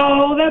baby.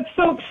 Oh, that's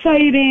so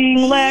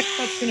exciting, Lex.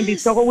 That's going to be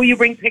so cool. Will you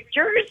bring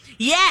pictures?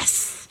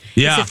 Yes.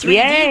 Yeah. It's a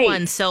 3D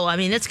one, so, I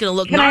mean, it's going to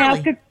look Can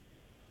gnarly.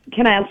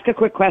 I ask a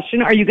quick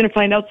question? Are you going to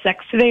find out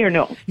sex today or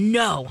no?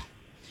 No.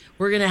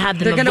 We're going to have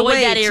them avoid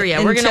that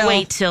area. We're going to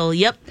wait till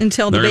the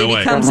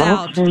baby comes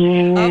out of her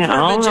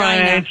vagina.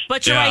 Right.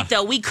 But you're right,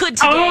 though. We could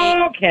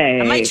today.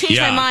 Okay. I might change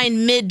my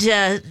mind mid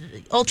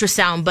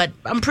ultrasound, but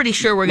I'm pretty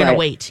sure we're going to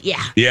wait.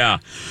 Yeah. Yeah.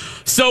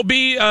 So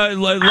B,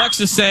 Lex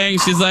is saying,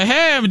 she's like,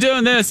 hey, I'm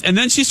doing this. And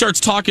then she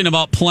starts talking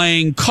about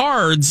playing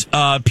cards,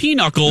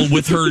 pinochle,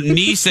 with her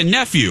niece and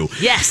nephew.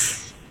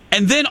 Yes.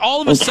 And then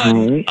all of a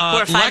sudden...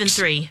 We're 5 and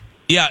 3.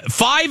 Yeah,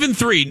 5 and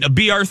 3.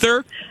 B.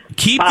 Arthur,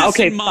 keep this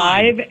in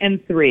mind. 5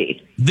 and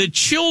 3. The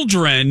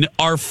children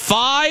are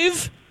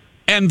 5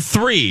 and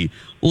 3.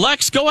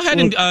 Lex, go ahead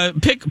and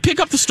pick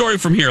up the story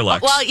from here,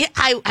 Lex. Well, yeah,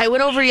 I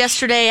went over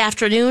yesterday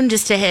afternoon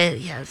just to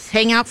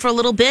hang out for a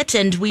little bit,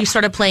 and we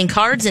started playing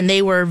cards, and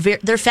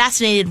they're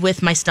fascinated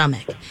with my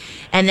stomach.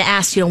 And they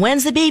asked,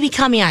 when's the baby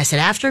coming? I said,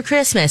 after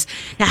Christmas.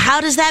 Now, how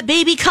does that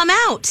baby come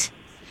out?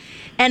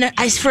 And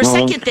for a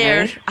second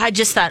there, I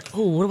just thought,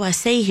 oh, what do I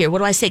say here? What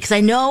do I say? Because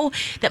I know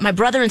that my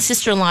brother and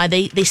sister-in-law,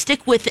 they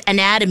stick with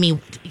anatomy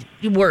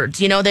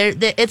words.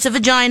 It's a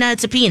vagina,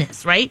 it's a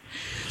penis, right?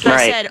 So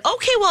I said,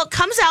 okay, well, it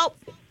comes out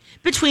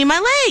between my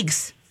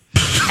legs.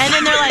 And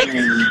then they're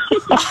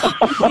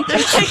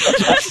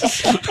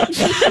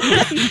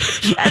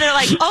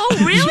like, oh,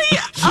 really?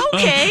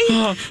 Okay.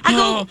 I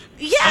go,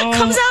 yeah, it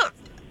comes out.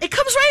 It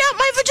comes right out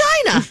my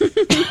vagina.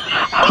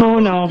 Oh,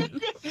 no.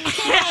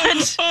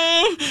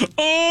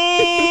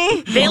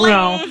 They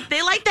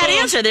like that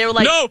answer. They were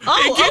like,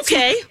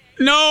 okay.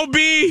 No,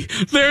 B,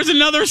 there's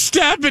another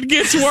step. It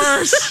gets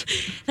worse.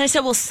 And I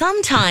said, well,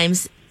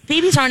 sometimes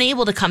babies aren't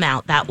able to come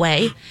out that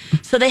way,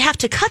 so they have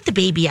to cut the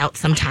baby out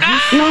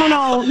sometimes.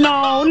 No.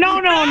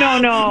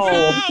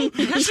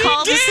 It's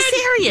called a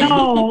cesarean.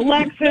 No,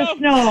 Lexus,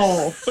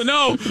 no.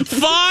 No,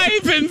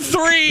 5 and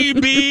 3,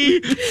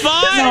 B.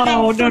 5.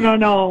 No. The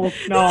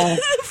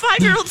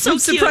 5-year-old's so I'm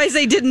surprised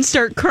they didn't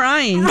start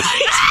crying.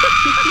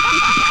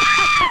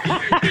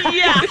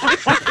 Yeah.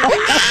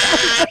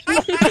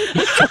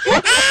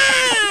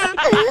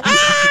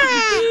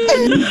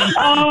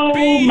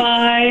 Oh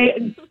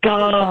my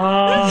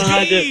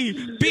God.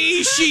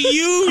 B, she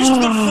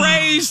used the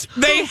phrase,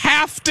 they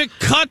have to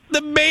cut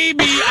the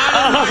baby out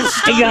of my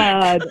stomach.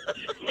 God.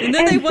 And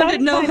then they wanted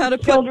to know how to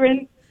put...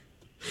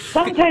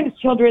 Sometimes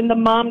children, the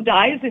mom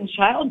dies in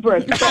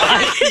childbirth.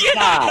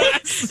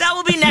 That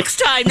will be next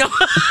time. No,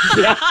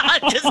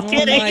 just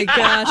kidding. Oh my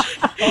gosh!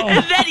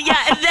 And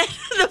then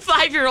the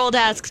 5-year-old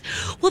asks,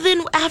 "Well,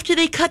 then after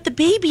they cut the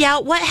baby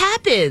out, what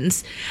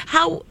happens?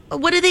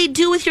 What do they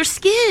do with your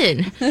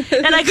skin?"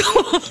 And I go,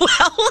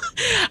 "Well,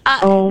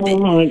 oh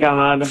my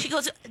God!" She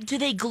goes, "Do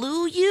they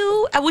glue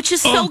you?" Which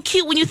is so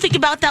cute when you think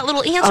about that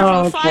little answer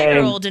from a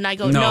 5-year-old. And I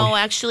go, "No,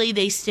 actually,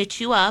 they stitch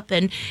you up,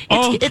 and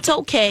it's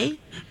okay."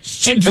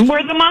 And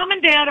were the mom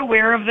and dad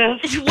aware of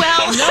this?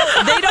 Well,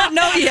 no, they don't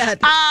know yet.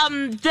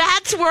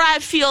 That's where I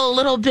feel a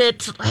little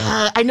bit.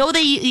 I know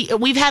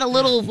we've had a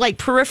little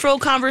peripheral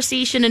conversation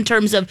conversation in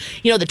terms of,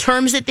 the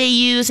terms that they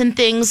use and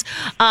things.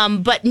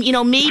 But,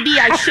 maybe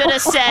I should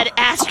have said,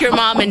 ask your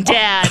mom and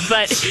dad.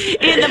 But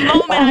in the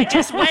moment I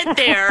just went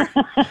there,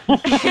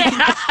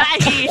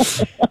 I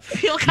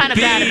feel kind of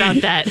bad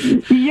about that.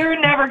 You're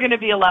never going to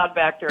be allowed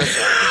back there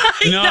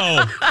again.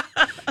 No.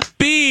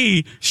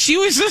 B, she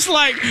was just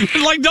like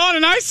Dawn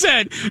and I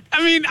said.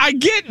 I mean, I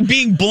get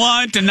being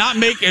blunt and not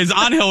as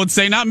Angel would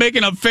say, not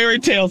making up fairy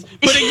tales.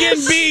 But again,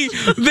 B,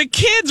 the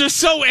kids are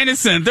so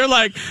innocent. They're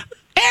like,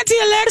 Auntie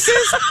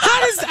Alexis,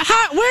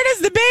 where does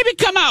the baby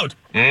come out?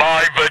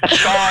 My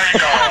vagina.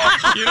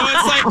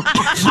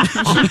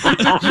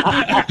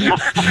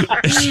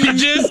 She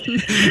just.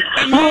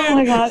 Oh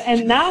my God!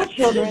 And now,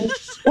 children,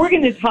 we're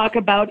going to talk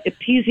about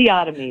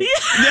episiotomy.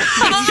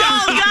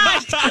 Oh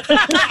gosh!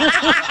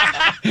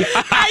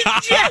 I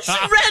just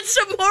read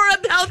some more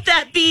about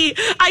that. B.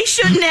 I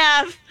shouldn't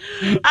have.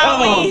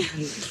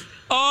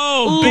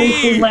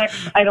 B.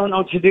 Lex, I don't know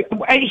what to do.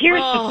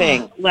 Here's the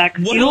thing, Lex.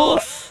 You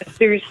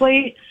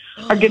seriously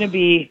are going to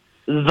be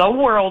the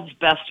world's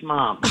best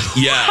mom.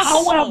 Yes.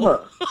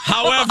 However.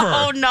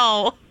 Oh,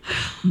 no.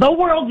 The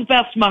world's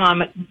best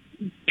mom,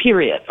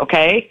 period,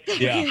 okay?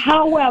 Yeah.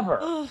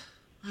 However.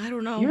 I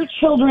don't know. Your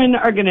children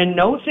are going to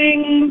know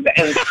things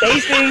and say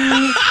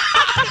things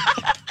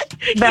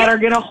that are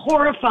going to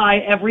horrify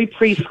every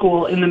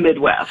preschool in the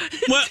Midwest.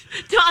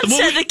 Don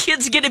said the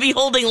kid's going to be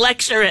holding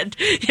lecture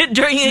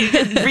during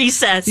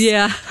recess.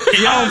 Yeah.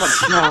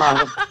 Yes. Oh,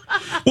 my God.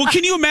 Well,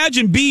 can you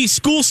imagine, B,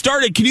 school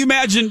started. Can you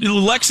imagine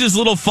Lex's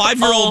little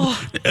 5-year-old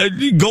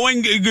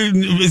going,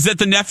 is that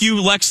the nephew,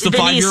 Lex, the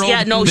 5-year-old?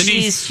 Yeah, no,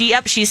 Denise?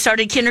 she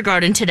started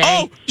kindergarten today.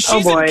 Oh,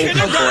 she's in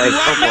kindergarten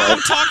now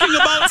talking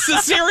about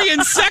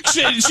cesarean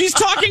section. She's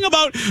talking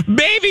about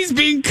babies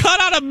being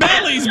cut out of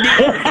bellies.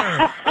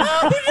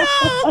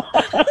 Oh,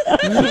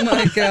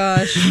 my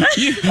gosh.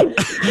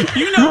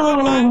 You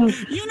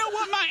know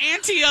what my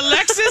Auntie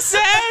Alexis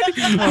said?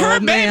 Her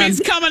baby's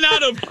coming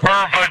out of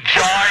her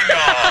vagina.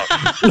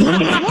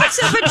 What's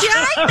a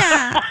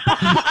vagina?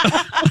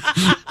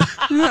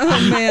 Oh,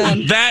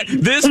 man. That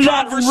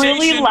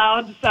really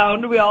loud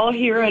sound we all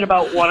hear at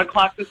about 1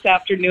 o'clock this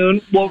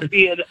afternoon won't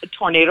be a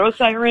tornado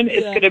siren.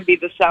 It's going to be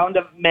the sound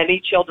of many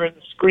children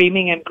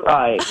screaming and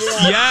crying.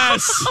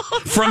 Yes,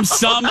 from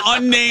some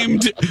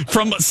unnamed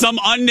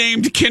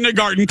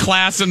kindergarten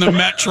class in the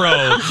metro.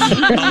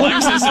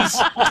 Alexis is.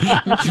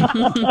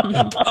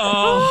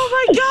 Oh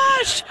my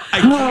gosh!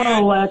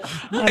 Lex,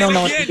 I don't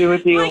know what to do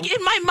with you. Like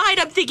in my mind,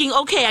 I'm thinking,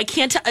 okay, I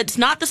can't. It's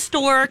not the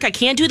stork. I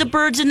can't do the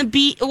birds and the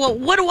bee. Well,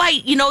 what do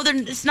I?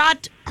 It's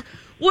not.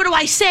 What do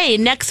I say?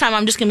 Next time,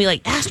 I'm just gonna be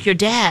like, ask your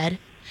dad.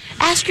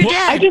 Ask your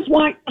dad. I just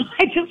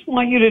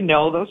want you to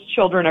know those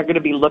children are going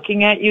to be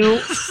looking at you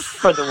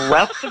for the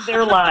rest of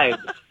their lives,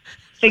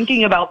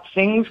 thinking about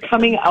things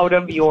coming out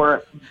of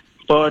your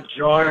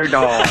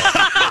vagina.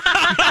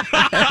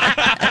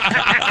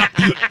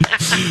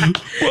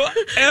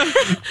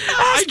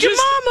 Ask your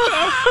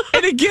mama.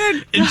 And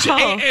again,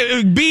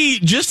 B,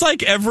 just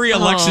like every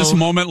Alexis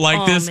moment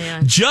like this,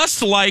 man.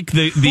 just like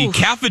the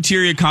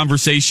cafeteria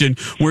conversation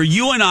where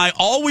you and I,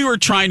 all we were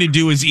trying to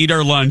do is eat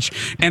our lunch,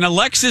 and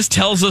Alexis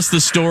tells us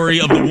the story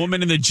of the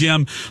woman in the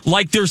gym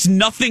like there's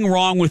nothing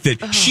wrong with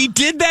it. She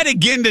did that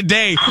again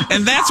today,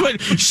 and that's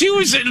what she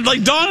was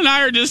like. Dawn and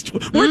I are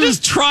we're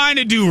just trying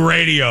to do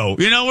radio.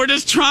 We're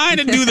just trying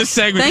to do the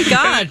segment. Thank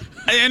God.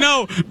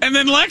 And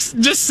then Lex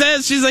just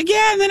says, she's like,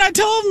 yeah, and then I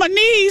told my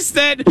niece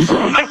that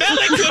my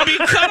belly could be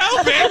cut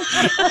open.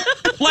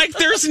 Like,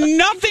 there's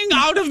nothing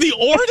out of the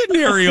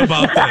ordinary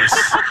about this.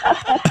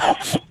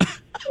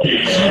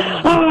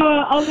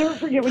 I'll never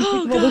forget when she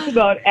told us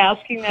about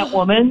asking that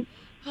woman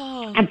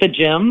at the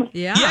gym.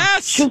 Yeah.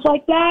 Yes. She was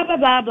like, blah, blah,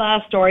 blah,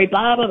 blah, story,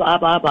 blah, blah, blah,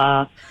 blah,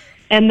 blah.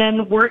 And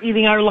then we're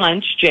eating our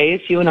lunch,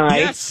 Jace, you and I.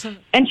 Yes.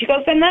 And she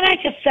goes, and then I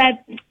just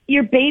said,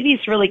 your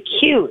baby's really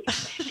cute.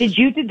 Did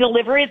you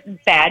deliver it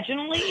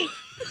vaginally?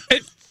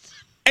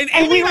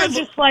 And we were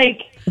just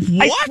like,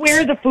 what? I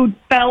swear the food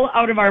fell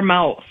out of our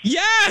mouth.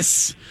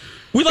 Yes.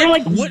 We're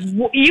like,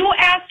 what? You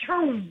asked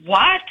her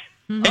what?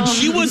 And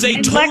she was a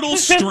total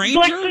stranger?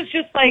 Lex was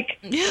just like,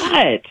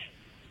 what?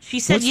 She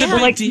said, she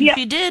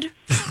did.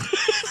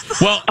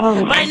 Well,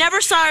 but I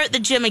never saw her at the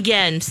gym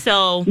again,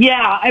 so...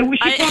 Yeah, we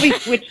should probably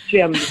switch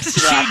gyms.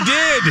 She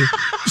did.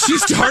 She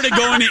started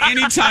going to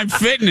Anytime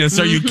Fitness.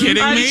 Are you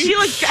kidding me?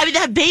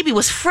 That baby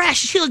was fresh.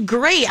 She looked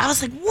great. I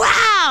was like,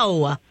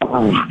 wow.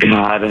 Oh,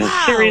 God.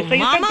 Wow, seriously.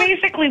 Mama? So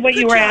basically what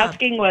you were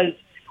asking was,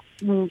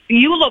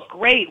 you look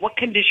great. What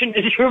condition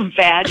is your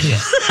vagina?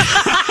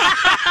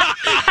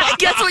 I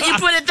guess when you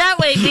put it that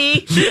way,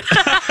 D.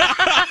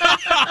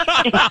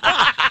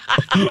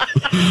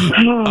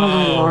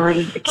 Oh,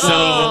 Lord.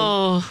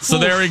 So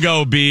there we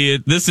go, B.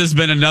 This has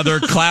been another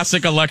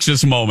classic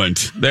Alexis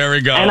moment. There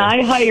we go. And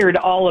I hired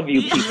all of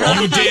you people.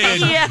 You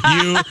did.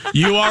 Yeah.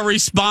 You are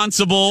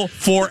responsible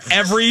for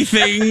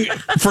everything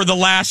for the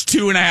last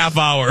 2.5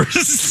 hours.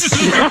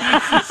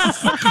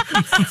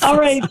 All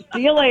right.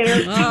 See you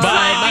later.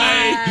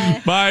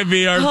 Bye. Bye,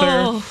 B.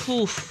 Arthur.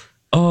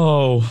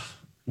 Oh,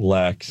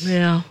 Lex.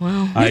 Yeah,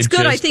 well. It's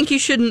good. I think you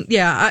shouldn't.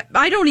 Yeah.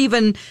 I don't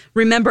even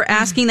remember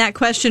asking that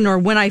question or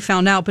when I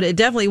found out, but it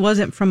definitely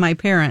wasn't from my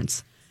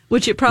parents,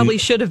 which it probably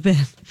should have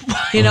been.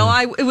 You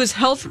know, it was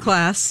health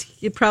class,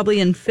 probably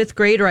in 5th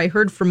grade, or I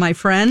heard from my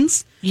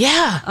friends.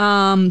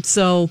 Yeah.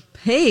 So,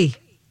 hey,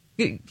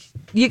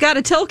 you got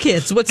to tell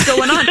kids what's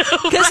going on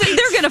because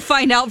they're going to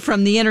find out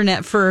from the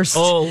internet first.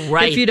 Oh,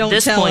 right. If you don't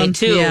this tell point, them.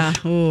 too. Yeah.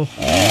 Oh.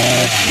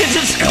 Kids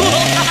at school.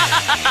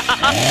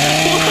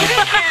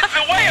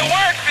 The way it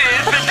works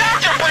is the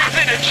doctor brings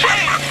in a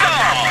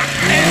chainsaw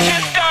and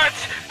just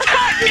starts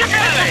cutting your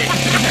belly.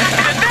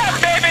 And if that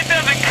baby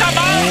doesn't come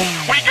out,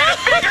 we get a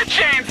bigger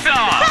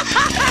chainsaw.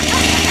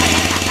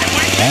 And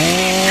we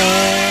keep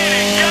going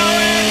and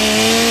going.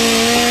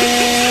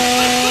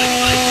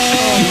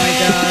 Oh, my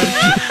God.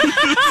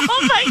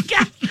 Oh, my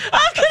God.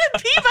 I'm going to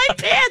pee my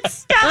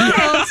pants. Stop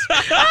it.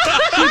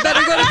 You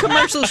better go to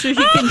commercial so he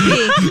can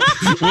pee.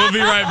 We'll be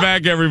right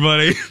back,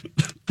 everybody.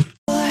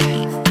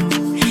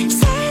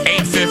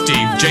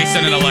 8:50,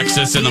 Jason and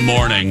Alexis in the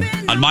morning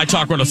on My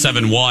Talk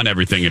 107.1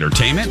 Everything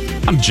Entertainment.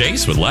 I'm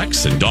Jace with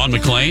Lex and Dawn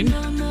McClain.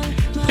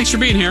 Thanks for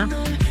being here.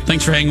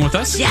 Thanks for hanging with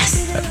us.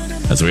 Yes.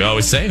 As we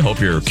always say, hope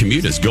your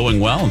commute is going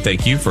well, and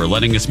thank you for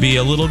letting us be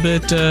a little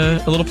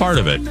part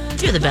of it.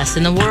 You're the best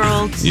in the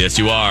world. Yes,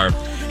 you are.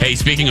 Hey,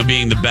 speaking of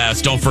being the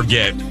best, don't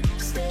forget,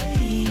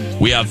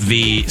 we have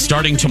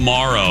starting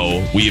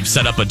tomorrow, we've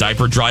set up a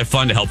diaper drive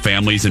fund to help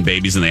families and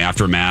babies in the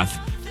aftermath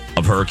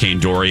of Hurricane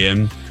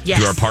Dorian. Yes.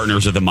 Through our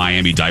partners at the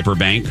Miami Diaper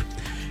Bank.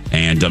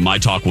 And My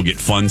Talk will get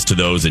funds to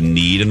those in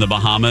need in the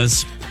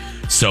Bahamas.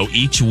 So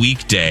each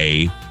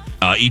weekday,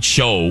 each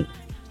show,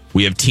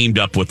 we have teamed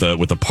up with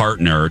a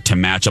partner to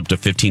match up to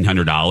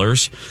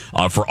 $1,500.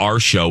 For our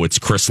show, it's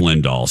Chris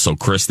Lindahl. So,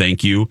 Chris,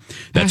 thank you.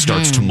 That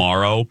starts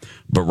tomorrow.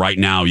 But right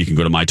now, you can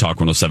go to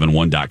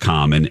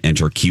mytalk1071.com and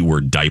enter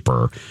keyword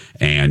diaper.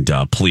 And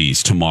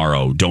please,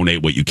 tomorrow,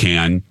 donate what you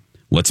can.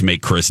 Let's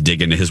make Chris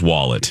dig into his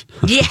wallet.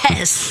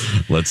 Yes.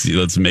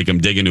 Let's make him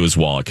dig into his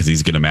wallet because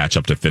he's going to match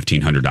up to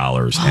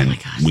 $1,500. Oh, and my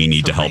gosh, we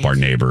need to help our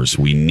neighbors.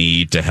 We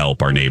need to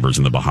help our neighbors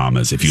in the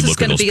Bahamas. If you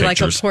look at those pictures, it's going to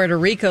be like a Puerto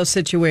Rico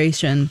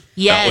situation.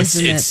 Yes.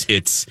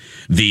 It's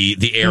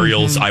the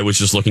aerials. I was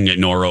just looking at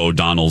Nora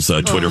O'Donnell's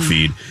Twitter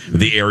feed.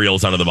 The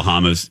aerials out of the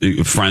Bahamas,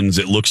 friends.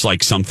 It looks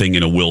like something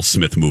in a Will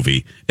Smith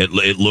movie.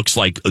 It looks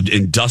like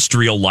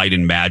Industrial Light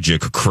and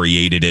Magic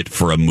created it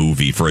for a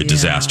movie, for a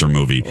disaster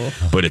movie.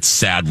 But it's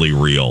sadly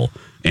real,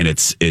 and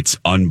it's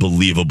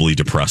unbelievably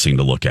depressing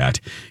to look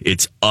at.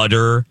 It's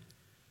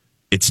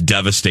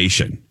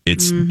devastation.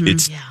 It's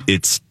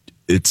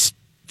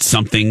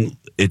something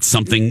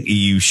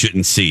you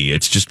shouldn't see.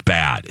 It's just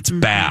bad. It's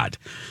bad.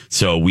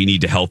 So we need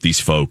to help these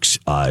folks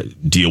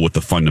deal with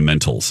the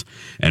fundamentals.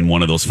 And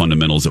one of those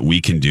fundamentals that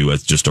we can do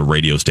as just a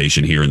radio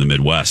station here in the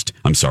Midwest,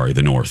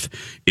 the North,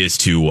 is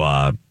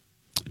to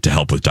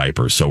help with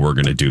diapers. So we're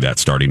going to do that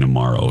starting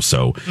tomorrow.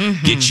 So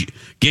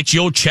get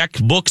your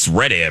checkbooks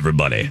ready,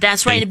 everybody.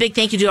 That's right. And a big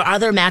thank you to our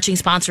other matching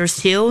sponsors,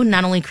 too.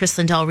 Not only Chris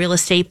Lindahl Real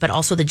Estate, but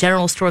also the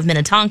General Store of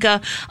Minnetonka,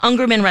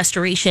 Ungerman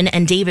Restoration,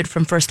 and David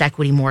from First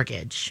Equity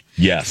Mortgage.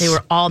 Yes. They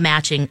were all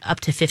matching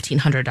up to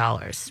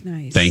 $1,500.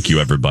 Nice. Thank you,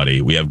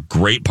 everybody. We have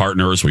great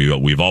partners.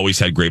 We've always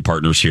had great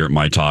partners here at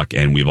My Talk,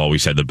 and we've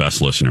always had the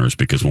best listeners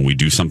because when we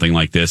do something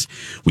like this,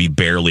 we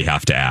barely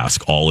have to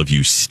ask. All of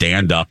you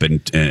stand up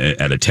and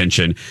at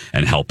attention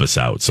and help us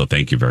out. So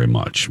thank you very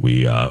much.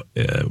 We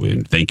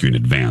thank you in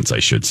advance, I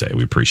should say.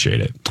 We appreciate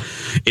it.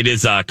 It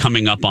is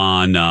coming up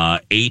on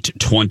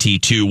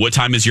 8:22. What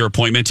time is your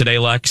appointment today,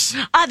 Lex?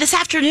 This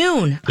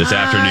afternoon.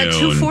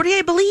 2:40,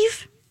 I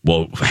believe.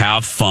 Well,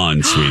 have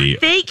fun, sweetie.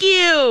 Thank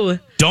you.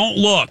 Don't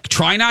look.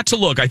 Try not to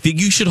look. I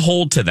think you should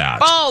hold to that.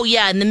 Oh,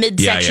 yeah, in the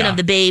midsection of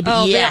the babe.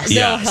 Oh, yes.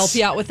 They'll help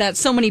you out with that.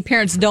 So many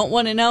parents don't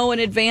want to know in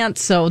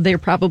advance, so they're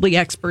probably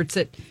experts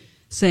at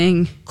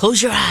saying,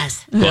 close your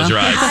eyes. Close your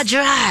eyes. Hide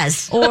your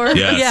eyes. Or,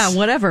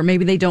 whatever.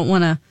 Maybe they don't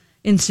want to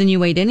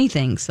insinuate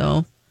anything,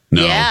 so.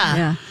 No.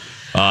 Yeah.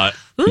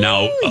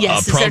 Now,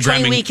 yes, it's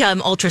programming their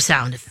 20-week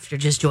ultrasound. If you're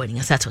just joining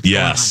us, that's what's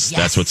going on. Yes,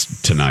 that's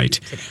what's tonight.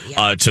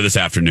 To this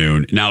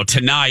afternoon. Now,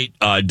 tonight,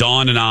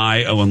 Dawn and I,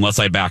 unless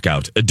I back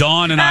out,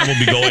 Dawn and I will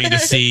be going to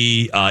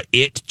see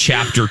It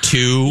Chapter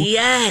 2.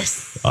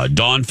 Yes.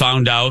 Dawn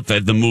found out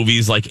that the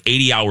movie's like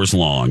 80 hours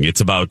long.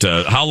 It's about,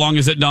 how long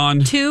is it, Dawn?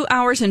 2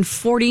 hours and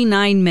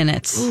 49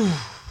 minutes.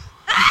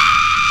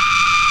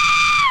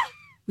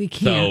 We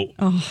can't.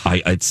 And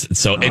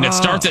it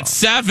starts at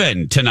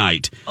 7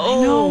 tonight.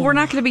 Oh no, we're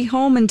not going to be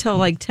home until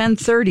like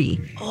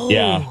 10:30. Oh.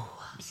 Yeah.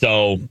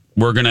 So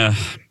we're gonna.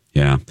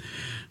 Yeah.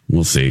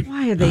 We'll see.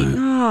 Why are they?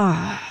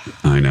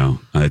 I know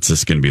it's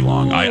just going to be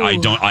long.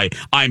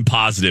 I'm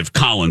positive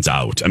Colin's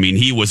out. I mean,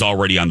 he was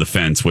already on the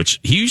fence,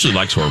 which he usually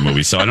likes horror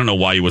movies. So I don't know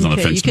why he was on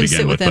the fence to begin with. You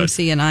can sit with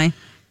MC and I.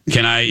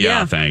 Can I?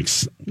 Yeah.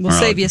 Thanks. We'll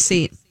save you a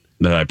seat.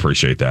 I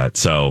appreciate that.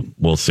 So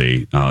we'll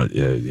see.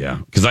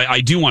 Because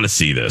I do want to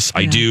see this.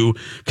 I do,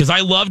 because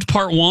I loved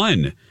part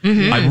 1.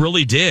 I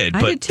really did.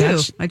 I did too.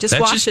 I just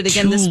watched it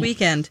again this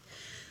weekend.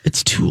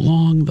 It's too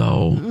long,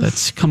 though.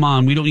 Come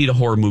on. We don't need a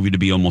horror movie to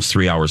be almost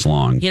 3 hours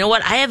long. You know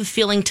what? I have a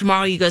feeling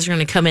tomorrow you guys are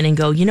going to come in and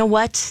go, you know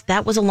what?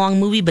 That was a long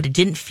movie, but it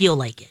didn't feel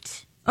like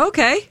it.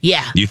 Okay.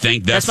 Yeah. You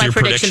think that's my your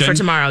prediction for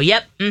tomorrow?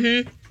 Yep.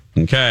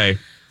 Mm-hmm. Okay.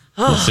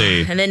 We'll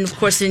see. And then, of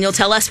course, then you'll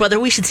tell us whether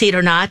we should see it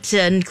or not,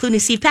 including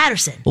Steve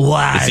Patterson.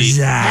 What's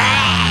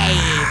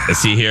that?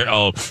 Is he here?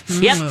 Oh.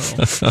 Yep.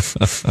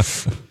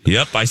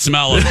 Yep, I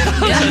smell it.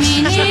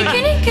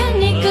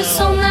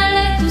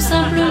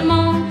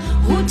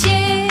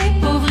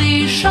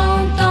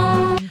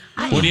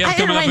 What do you have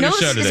coming up on the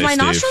show today, Is my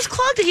Steve? nostrils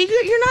clogged?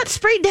 You're not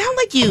sprayed down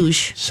like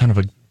usual. Son of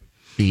a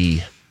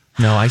bee.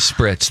 No, I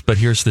spritzed, but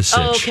here's the sitch.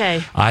 Oh,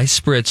 okay. I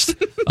spritzed.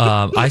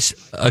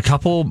 A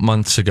couple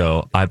months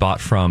ago, I bought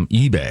from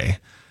eBay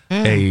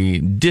a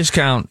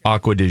discount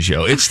Aqua di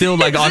Gio. It's still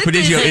like Aqua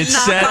di Gio.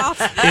 It's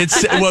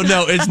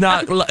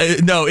not.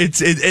 No,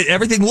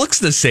 everything looks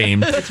the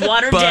same. It's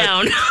watered but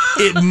down.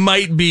 It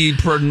might be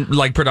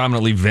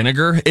predominantly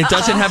vinegar. It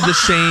doesn't have the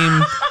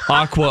same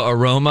aqua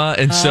aroma,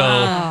 and so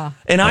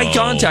I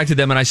contacted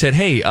them and I said,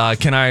 "Hey,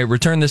 can I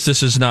return this?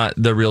 This is not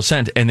the real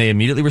scent." And they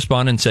immediately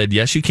responded and said,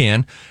 "Yes, you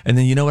can." And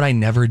then you know what I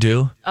never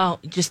do? Oh,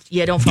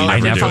 don't follow.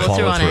 I never follow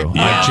follow through. On it.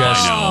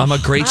 Yeah, I'm a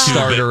great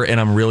starter and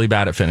I'm really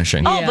bad at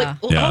finishing.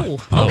 Okay.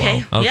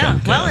 Yeah.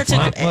 Well, it's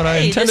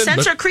the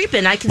scents are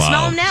creeping. I can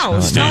smell them now.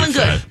 It's smelling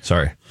good.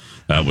 Sorry.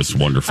 That was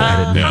wonderful.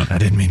 I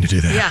didn't mean to do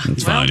that. Yeah.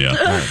 It's fine,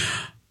 yeah.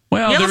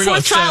 Well, you there have we a go.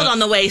 fourth child on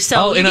the way,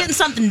 so you're getting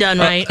something done,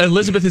 right?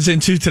 Elizabeth is in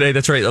too today.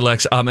 That's right,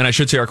 Alex. And I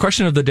should say our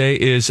question of the day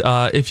is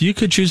if you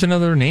could choose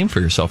another name for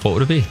yourself, what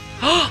would it be?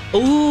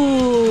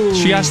 Ooh.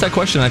 She asked that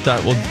question. I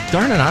thought, well,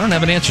 darn it, I don't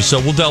have an answer.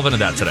 So we'll delve into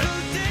that today.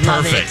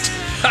 Perfect.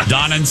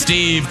 Don and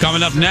Steve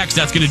coming up next.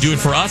 That's going to do it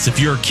for us. If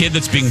you're a kid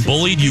that's being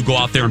bullied, you go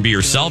out there and be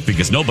yourself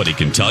because nobody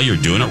can tell you're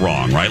doing it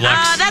wrong. Right,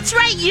 Lex? That's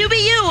right. You be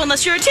you,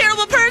 unless you're a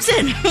terrible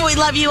person. We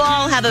love you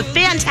all. Have a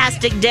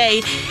fantastic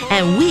day,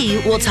 and we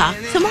will talk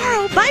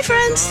tomorrow. Bye,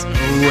 friends.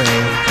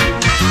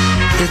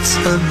 It's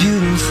a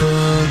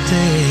beautiful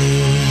day.